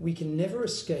 we can never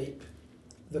escape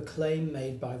the claim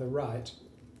made by the right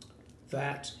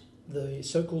that the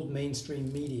so-called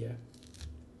mainstream media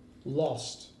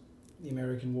lost the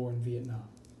American war in Vietnam.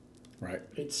 Right.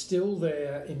 It's still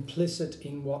there implicit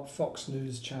in what Fox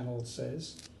News Channel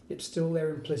says. It's still there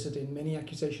implicit in many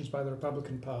accusations by the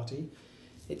Republican Party.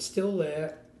 It's still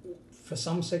there for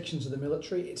some sections of the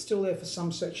military. It's still there for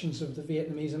some sections of the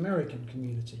Vietnamese American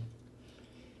community.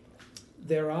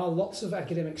 there are lots of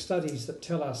academic studies that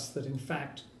tell us that, in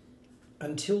fact,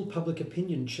 until public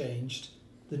opinion changed,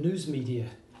 the news media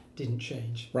didn't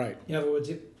change. Right. In other words,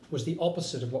 it was the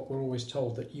opposite of what we're always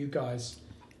told, that you guys,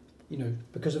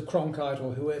 because of Cronkite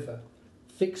or whoever,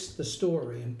 fixed the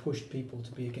story and pushed people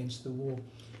to be against the war.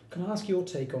 Can I ask your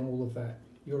take on all of that?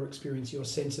 Your experience, your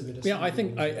sense of it? Yeah, I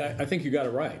think you got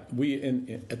it right. We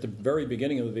at the very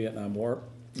beginning of the Vietnam War,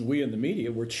 we in the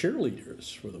media were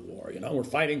cheerleaders for the war. We're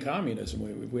fighting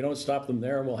communism. If we don't stop them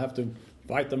there, we'll have to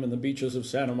fight them in the beaches of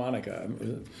Santa Monica.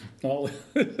 All.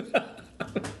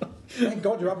 Thank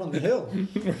God you're up on the hill.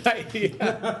 Right.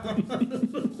 Yeah.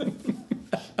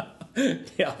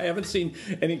 Yeah, I haven't seen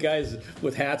any guys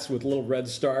with hats with little red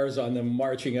stars on them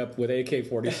marching up with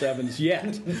AK-47s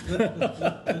yet.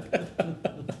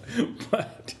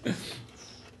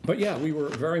 But yeah, we were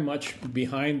very much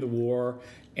behind the war,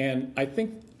 and I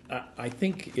think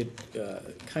it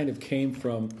kind of came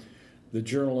from the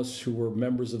journalists who were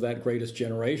members of that greatest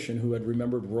generation who had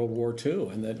remembered World War II,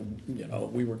 and that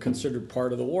we were considered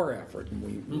part of the war effort,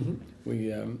 and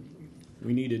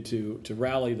we needed to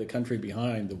rally the country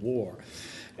behind the war.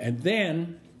 And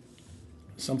then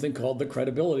something called the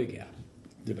credibility gap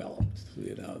developed.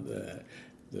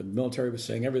 The military was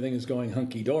saying everything is going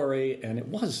hunky-dory, and it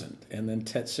wasn't. And then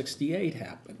Tet 68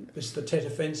 happened. It's the Tet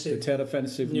Offensive. The Tet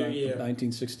Offensive, New Year.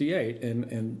 1968.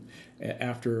 And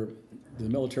after the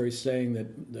military saying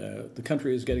that the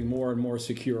country is getting more and more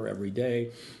secure every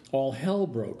day, all hell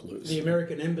broke loose. The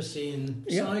American embassy in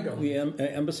Saigon. The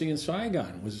embassy in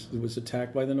Saigon was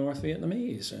attacked by the North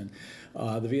Vietnamese and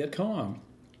the Viet Cong.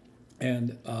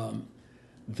 And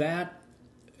that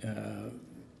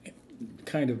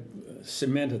kind of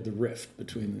cemented the rift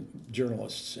between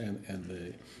journalists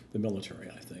and the military,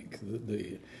 I think.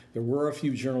 There were a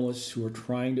few journalists who were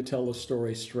trying to tell the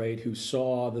story straight, who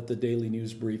saw that the daily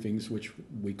news briefings, which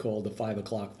we called the 5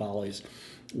 o'clock volleys,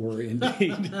 were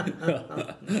indeed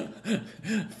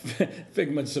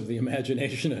figments of the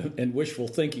imagination and wishful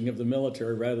thinking of the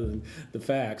military rather than the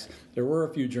facts. There were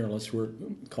a few journalists who were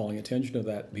calling attention to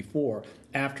that before.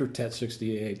 After Tet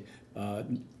 68,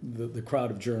 the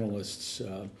crowd of journalists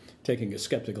taking a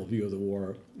skeptical view of the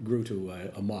war grew to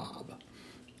a mob.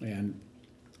 And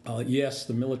yes,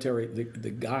 the military,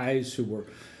 the guys who were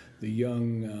the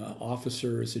young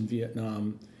officers in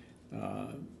Vietnam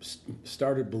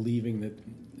started believing that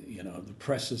the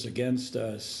press is against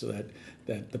us,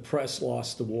 that the press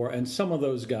lost the war, and some of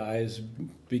those guys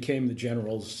became the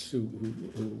generals who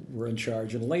were in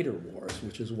charge in later wars,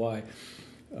 which is why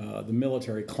the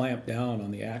military clamped down on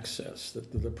the access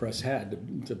that the press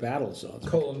had to battle zones.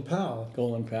 Colin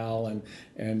Powell, and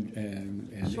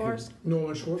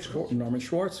Norman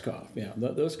Schwarzkopf. Yeah,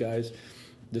 those guys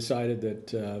decided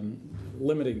that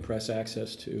limiting press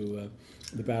access to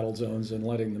the battle zones and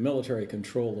letting the military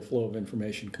control the flow of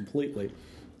information completely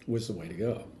was the way to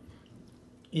go.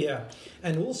 Yeah,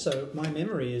 and also my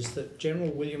memory is that General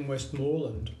William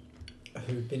Westmoreland,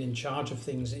 who'd been in charge of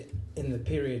things in the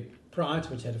period prior to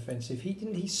the Tet Offensive,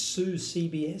 he sued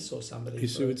CBS or somebody. He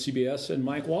sued CBS and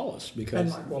Mike Wallace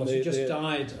because who just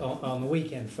died on the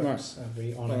weekend, folks. Right.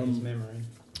 We honour his memory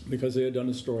because they had done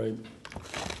a story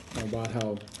about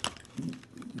how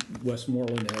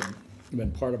Westmoreland had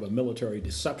been part of a military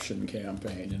deception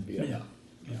campaign in Vietnam.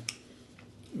 Yeah.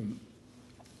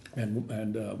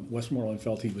 And Westmoreland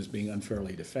felt he was being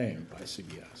unfairly defamed by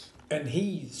CBS. And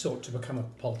he sought to become a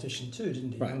politician too,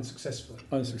 didn't he? Right. Unsuccessfully.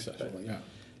 Unsuccessfully, yeah.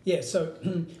 Yeah, so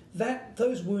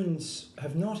those wounds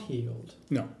have not healed.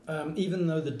 No. Even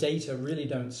though the data really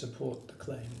don't support the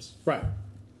claims. Right.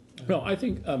 No, I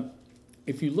think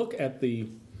if you look at the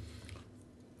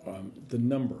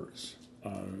numbers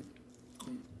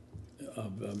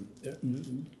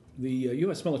the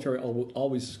U.S. military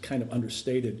always kind of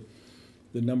understated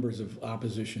the numbers of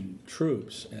opposition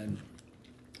troops, and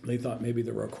they thought maybe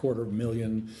there were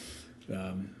 250,000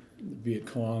 Viet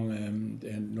Cong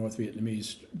and North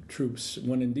Vietnamese troops,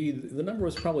 when indeed the number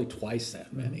was probably twice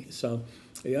that many. So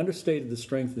they understated the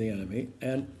strength of the enemy,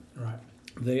 and right.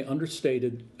 They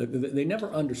understated. They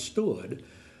never understood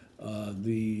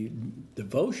the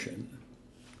devotion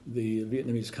the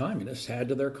Vietnamese communists had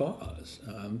to their cause,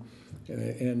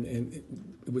 and it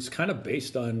was kind of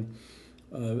based on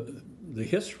the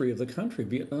history of the country.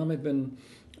 Vietnam had been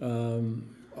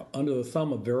under the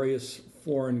thumb of various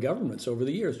foreign governments over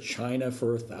the years. China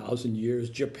for 1,000 years,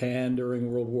 Japan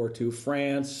during World War II,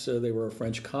 France, they were a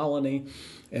French colony,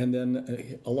 and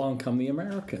then along come the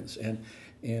Americans. And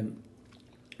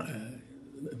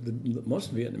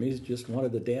most Vietnamese just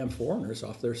wanted the damn foreigners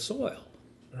off their soil.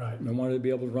 Right. And wanted to be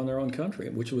able to run their own country,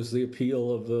 which was the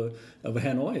appeal of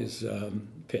Hanoi's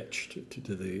pitch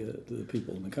to the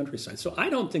people in the countryside. So I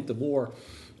don't think the war,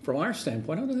 from our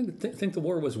standpoint, I don't think the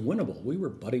war was winnable. We were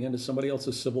butting into somebody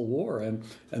else's civil war, and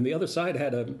the other side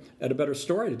had a better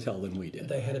story to tell than we did.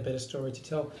 They had a better story to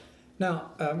tell.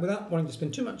 Now, without wanting to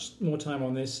spend too much more time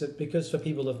on this, because for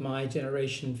people of my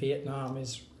generation, Vietnam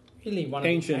is really one of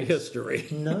ancient history.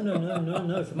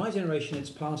 No. For my generation, it's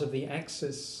part of the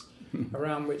axis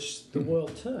around which the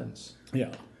world turns.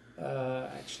 Yeah.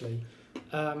 Actually.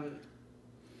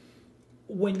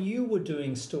 When you were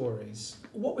doing stories,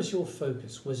 what was your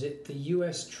focus? Was it the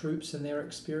U.S. troops and their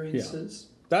experiences?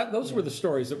 Yeah. Those were the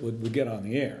stories that would get on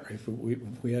the air. If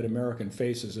we had American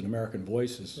faces and American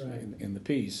voices in the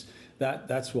piece,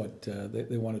 that's what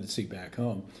they wanted to see back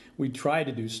home. We tried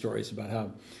to do stories about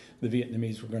how the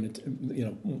Vietnamese were going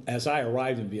to, as I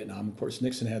arrived in Vietnam, of course,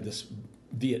 Nixon had this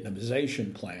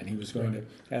Vietnamization plan. He was going to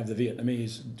have the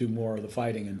Vietnamese do more of the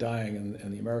fighting and dying,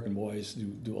 and the American boys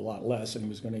do a lot less, and he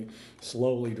was going to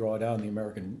slowly draw down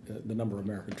the number of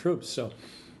American troops. So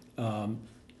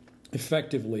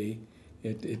effectively,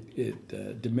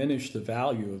 it diminished the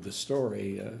value of the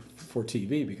story for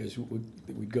TV, because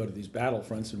we'd go to these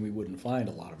battlefronts and we wouldn't find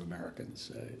a lot of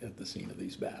Americans at the scene of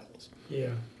these battles. Yeah.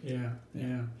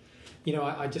 You know,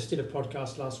 I just did a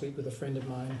podcast last week with a friend of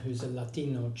mine who's a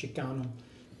Latino, Chicano,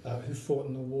 who fought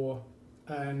in the war.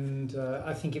 And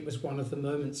I think it was one of the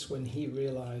moments when he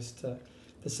realized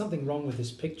there's something wrong with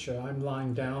this picture. I'm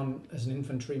lying down as an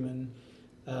infantryman,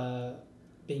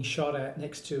 being shot at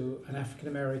next to an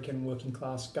African-American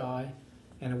working-class guy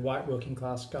and a white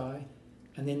working-class guy.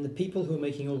 And then the people who are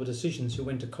making all the decisions, who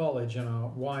went to college and are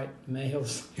white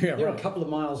males, they're a couple of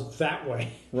miles that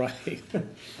way. Right.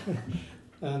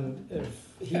 And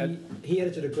he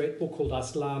edited a great book called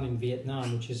Aslan in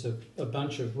Vietnam, which is a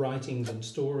bunch of writings and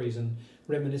stories and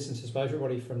reminiscences by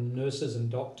everybody from nurses and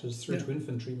doctors through to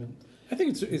infantrymen. I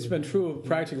think it's been true of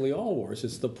practically all wars.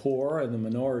 It's the poor and the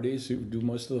minorities who do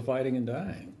most of the fighting and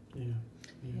dying.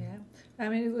 Yeah. I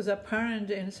mean, it was apparent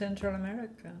in Central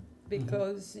America,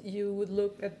 because you would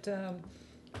look at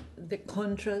the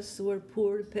Contras were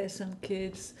poor peasant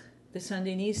kids, the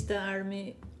Sandinista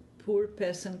army, poor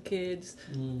peasant kids,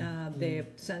 the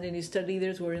Sandinista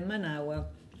leaders were in Managua,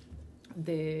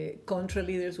 the Contra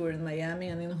leaders were in Miami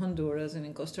and in Honduras and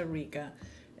in Costa Rica,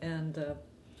 and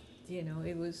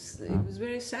it was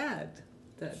very sad.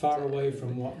 That, far away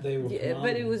from what they were. Yeah,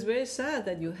 but it was very sad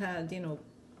that you had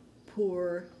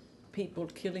poor people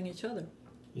killing each other.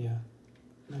 Yeah,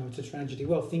 no, it's a tragedy.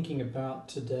 Well, thinking about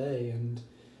today and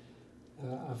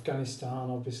Afghanistan,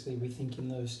 obviously we think in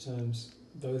those terms,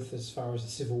 both as far as the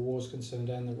Civil War is concerned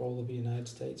and the role of the United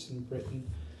States and Britain.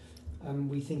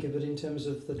 We think of it in terms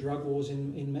of the drug wars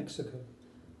in Mexico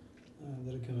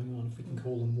that are going on, if we can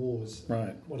call them wars,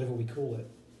 right? Whatever we call it,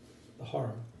 the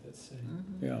horror, let's say.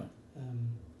 Mm-hmm. Yeah,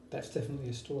 that's definitely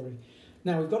a story.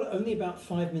 Now, we've got only about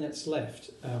 5 minutes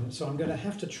left, so I'm going to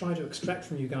have to try to extract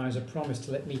from you guys a promise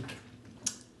to let me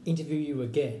interview you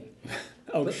again.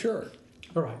 Sure.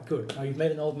 All right, good. Now you've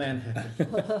made an old man happy.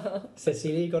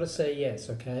 Cecilia, you've got to say yes,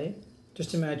 okay?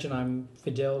 Just imagine I'm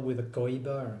Fidel with a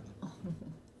coiba.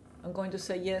 I'm going to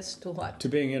say yes to what? To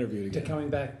being interviewed again. To coming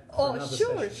back for Oh, another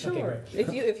sure, session. sure.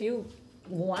 Okay, If you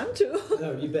want to.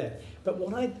 No, you bet. But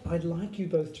what I'd like you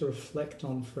both to reflect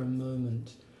on for a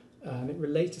moment, it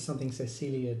relates to something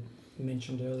Cecilia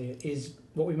mentioned earlier, is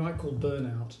what we might call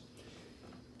burnout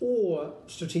or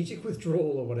strategic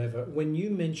withdrawal or whatever. When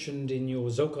you mentioned in your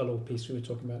Zocalo piece we were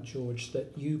talking about, George,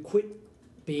 that you quit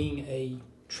being a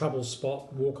trouble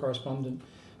spot war correspondent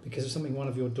because of something one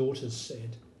of your daughters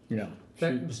said. Yeah.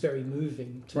 That was very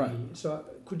moving to Right. me. So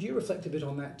could you reflect a bit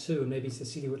on that too? And maybe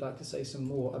Cecilia would like to say some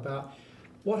more about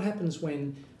what happens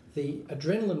when the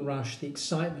adrenaline rush, the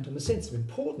excitement and the sense of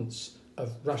importance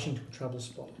of rushing to a trouble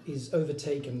spot is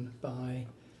overtaken by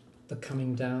the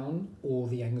coming down or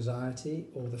the anxiety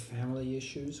or the family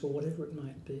issues or whatever it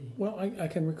might be. Well, I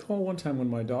can recall one time when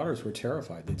my daughters were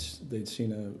terrified. They'd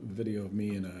seen a video of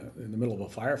me in the middle of a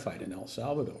firefight in El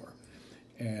Salvador,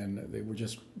 and they were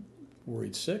just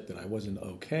worried sick that I wasn't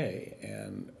okay.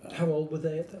 And how old were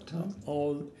they at that time?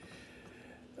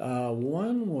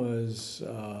 One was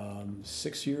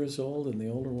 6 years old, and the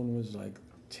older one was like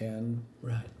 10.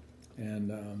 Right.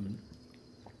 And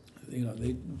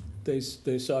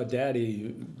they saw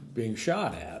Daddy being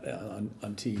shot at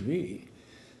on TV,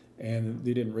 and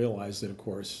they didn't realize that, of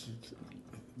course,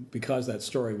 because that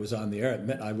story was on the air, it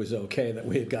meant I was okay, that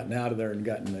we had gotten out of there and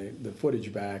gotten the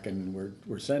footage back, and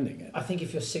we're sending it. I think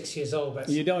if you're 6 years old,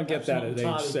 you don't get that at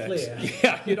age 6. Clear.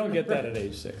 Yeah, you don't get that at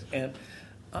age 6. And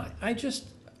I just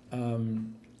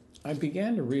I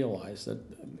began to realize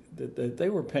that they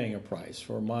were paying a price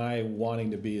for my wanting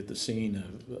to be at the scene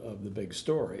of the big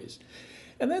stories.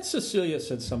 And then Cecilia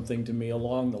said something to me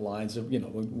along the lines of,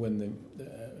 when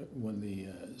the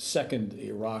second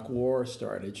Iraq War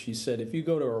started, she said, "If you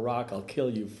go to Iraq, I'll kill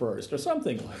you first," or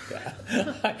something like that.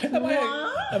 Am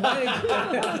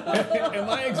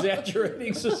I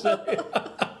exaggerating, Cecilia?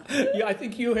 Yeah, I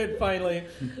think you had finally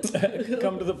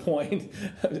come to the point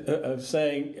of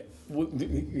saying,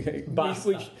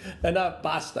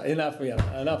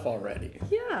 enough already.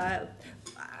 Yeah,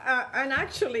 and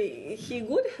actually, he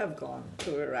would have gone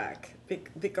to Iraq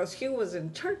because he was in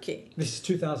Turkey. This is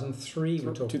 2003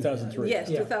 we're talking 2003. Yes,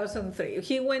 Yeah. 2003.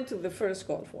 He went to the first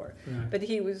Gulf War, Right. but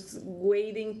he was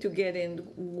waiting to get in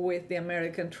with the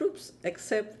American troops,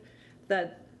 except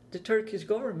that the Turkish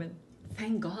government,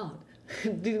 thank God,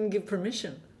 didn't give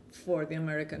permission for the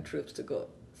American troops to go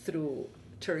through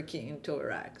Turkey into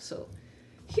Iraq. So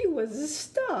he was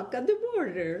stuck at the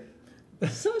border.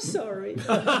 So sorry.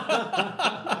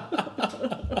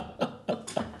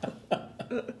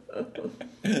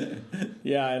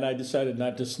 Yeah, and I decided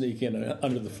not to sneak in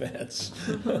under the fence.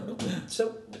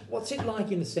 So what's it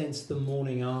like, in a sense, the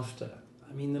morning after?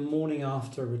 I mean, the morning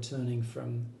after returning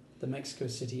from the Mexico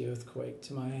City earthquake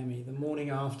to Miami, the morning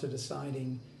after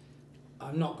deciding,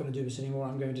 I'm not going to do this anymore,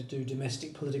 I'm going to do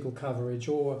domestic political coverage,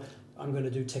 or I'm going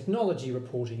to do technology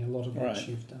reporting, a lot of which Right.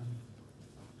 you've done.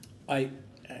 I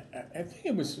think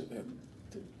it was,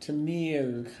 to me,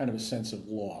 a kind of a sense of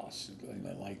loss,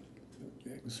 like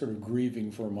sort of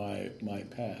grieving for my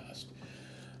past.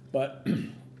 But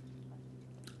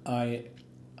I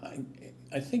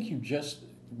think you just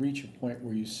reach a point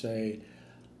where you say,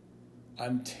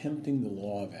 I'm tempting the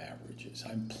law of averages.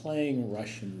 I'm playing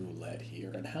Russian roulette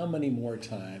here, and how many more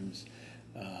times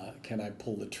can I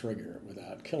pull the trigger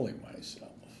without killing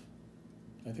myself?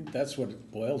 I think that's what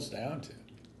it boils down to.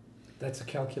 That's a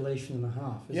calculation and a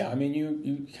half, isn't Yeah, it? I mean,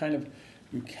 you calculate.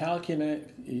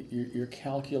 You're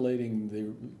calculating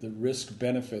the risk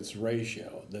benefits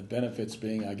ratio. The benefits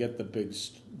being I get the big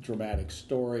dramatic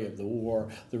story of the war.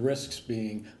 The risks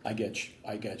being I get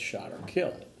shot or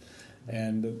killed.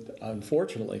 And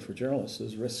unfortunately for journalists,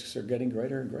 those risks are getting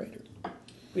greater and greater.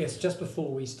 Yes, just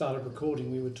before we started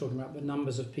recording, we were talking about the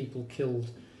numbers of people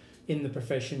killed in the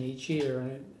profession each year,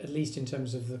 and at least in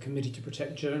terms of the Committee to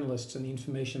Protect Journalists and the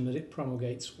information that it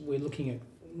promulgates, we're looking at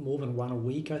more than one a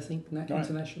week, I think,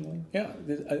 internationally. Yeah,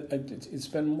 it's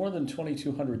been more than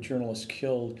 2,200 journalists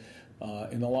killed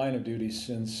in the line of duty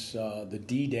since the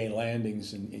D-Day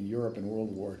landings in Europe in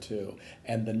World War II,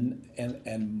 and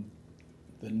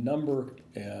the number,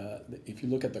 if you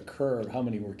look at the curve, how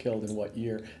many were killed in what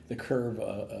year, the curve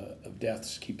of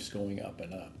deaths keeps going up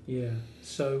and up. Yeah,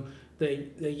 so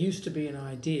there used to be an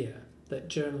idea that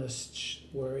journalists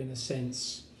were, in a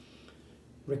sense,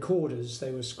 recorders.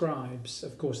 They were scribes.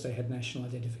 Of course, they had national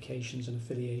identifications and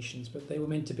affiliations, but they were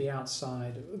meant to be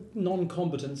outside,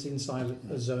 non-combatants inside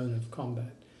a zone of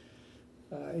combat.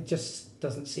 It just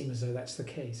doesn't seem as though that's the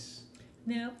case.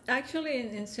 No, actually,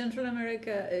 in Central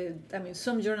America,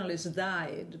 some journalists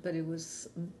died, but it was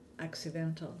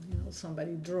accidental.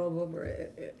 Somebody drove over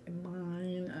a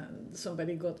mine, and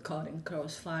somebody got caught in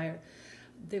crossfire.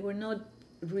 They were not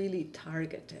really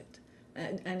targeted,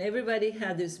 and everybody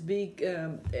had this big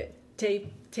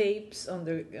tapes on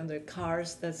their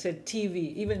cars that said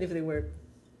TV, even if they were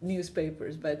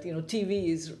newspapers. But TV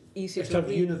is easy It's to kind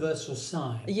of read. universal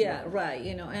sign. Yeah, right.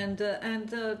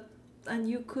 And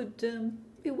you could.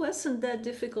 It wasn't that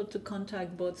difficult to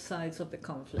contact both sides of the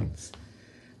conflicts,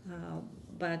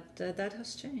 but that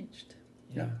has changed.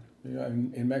 Yeah.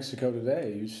 In Mexico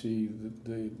today, you see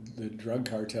the drug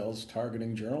cartels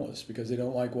targeting journalists because they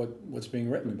don't like what's being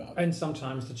written about them. And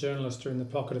sometimes the journalists are in the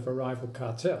pocket of a rival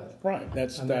cartel. Right,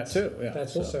 that's too. Yeah,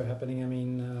 That's also happening. I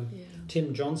mean, Yeah.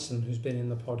 Tim Johnson, who's been in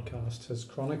the podcast, has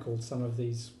chronicled some of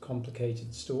these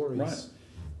complicated stories Right.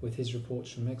 with his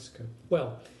reports from Mexico.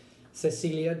 Well,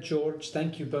 Cecilia, George,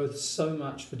 thank you both so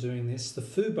much for doing this. The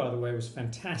food, by the way, was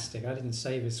fantastic. I didn't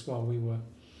say this while we were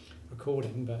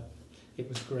recording, but it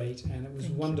was great, and it was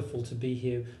wonderful to be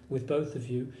here with both of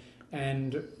you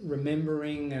and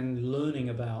remembering and learning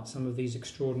about some of these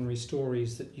extraordinary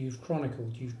stories that you've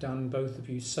chronicled. You've done, both of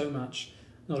you, so much,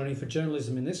 not only for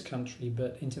journalism in this country,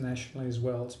 but internationally as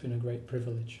well. It's been a great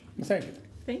privilege. Thank you.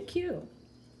 Thank you.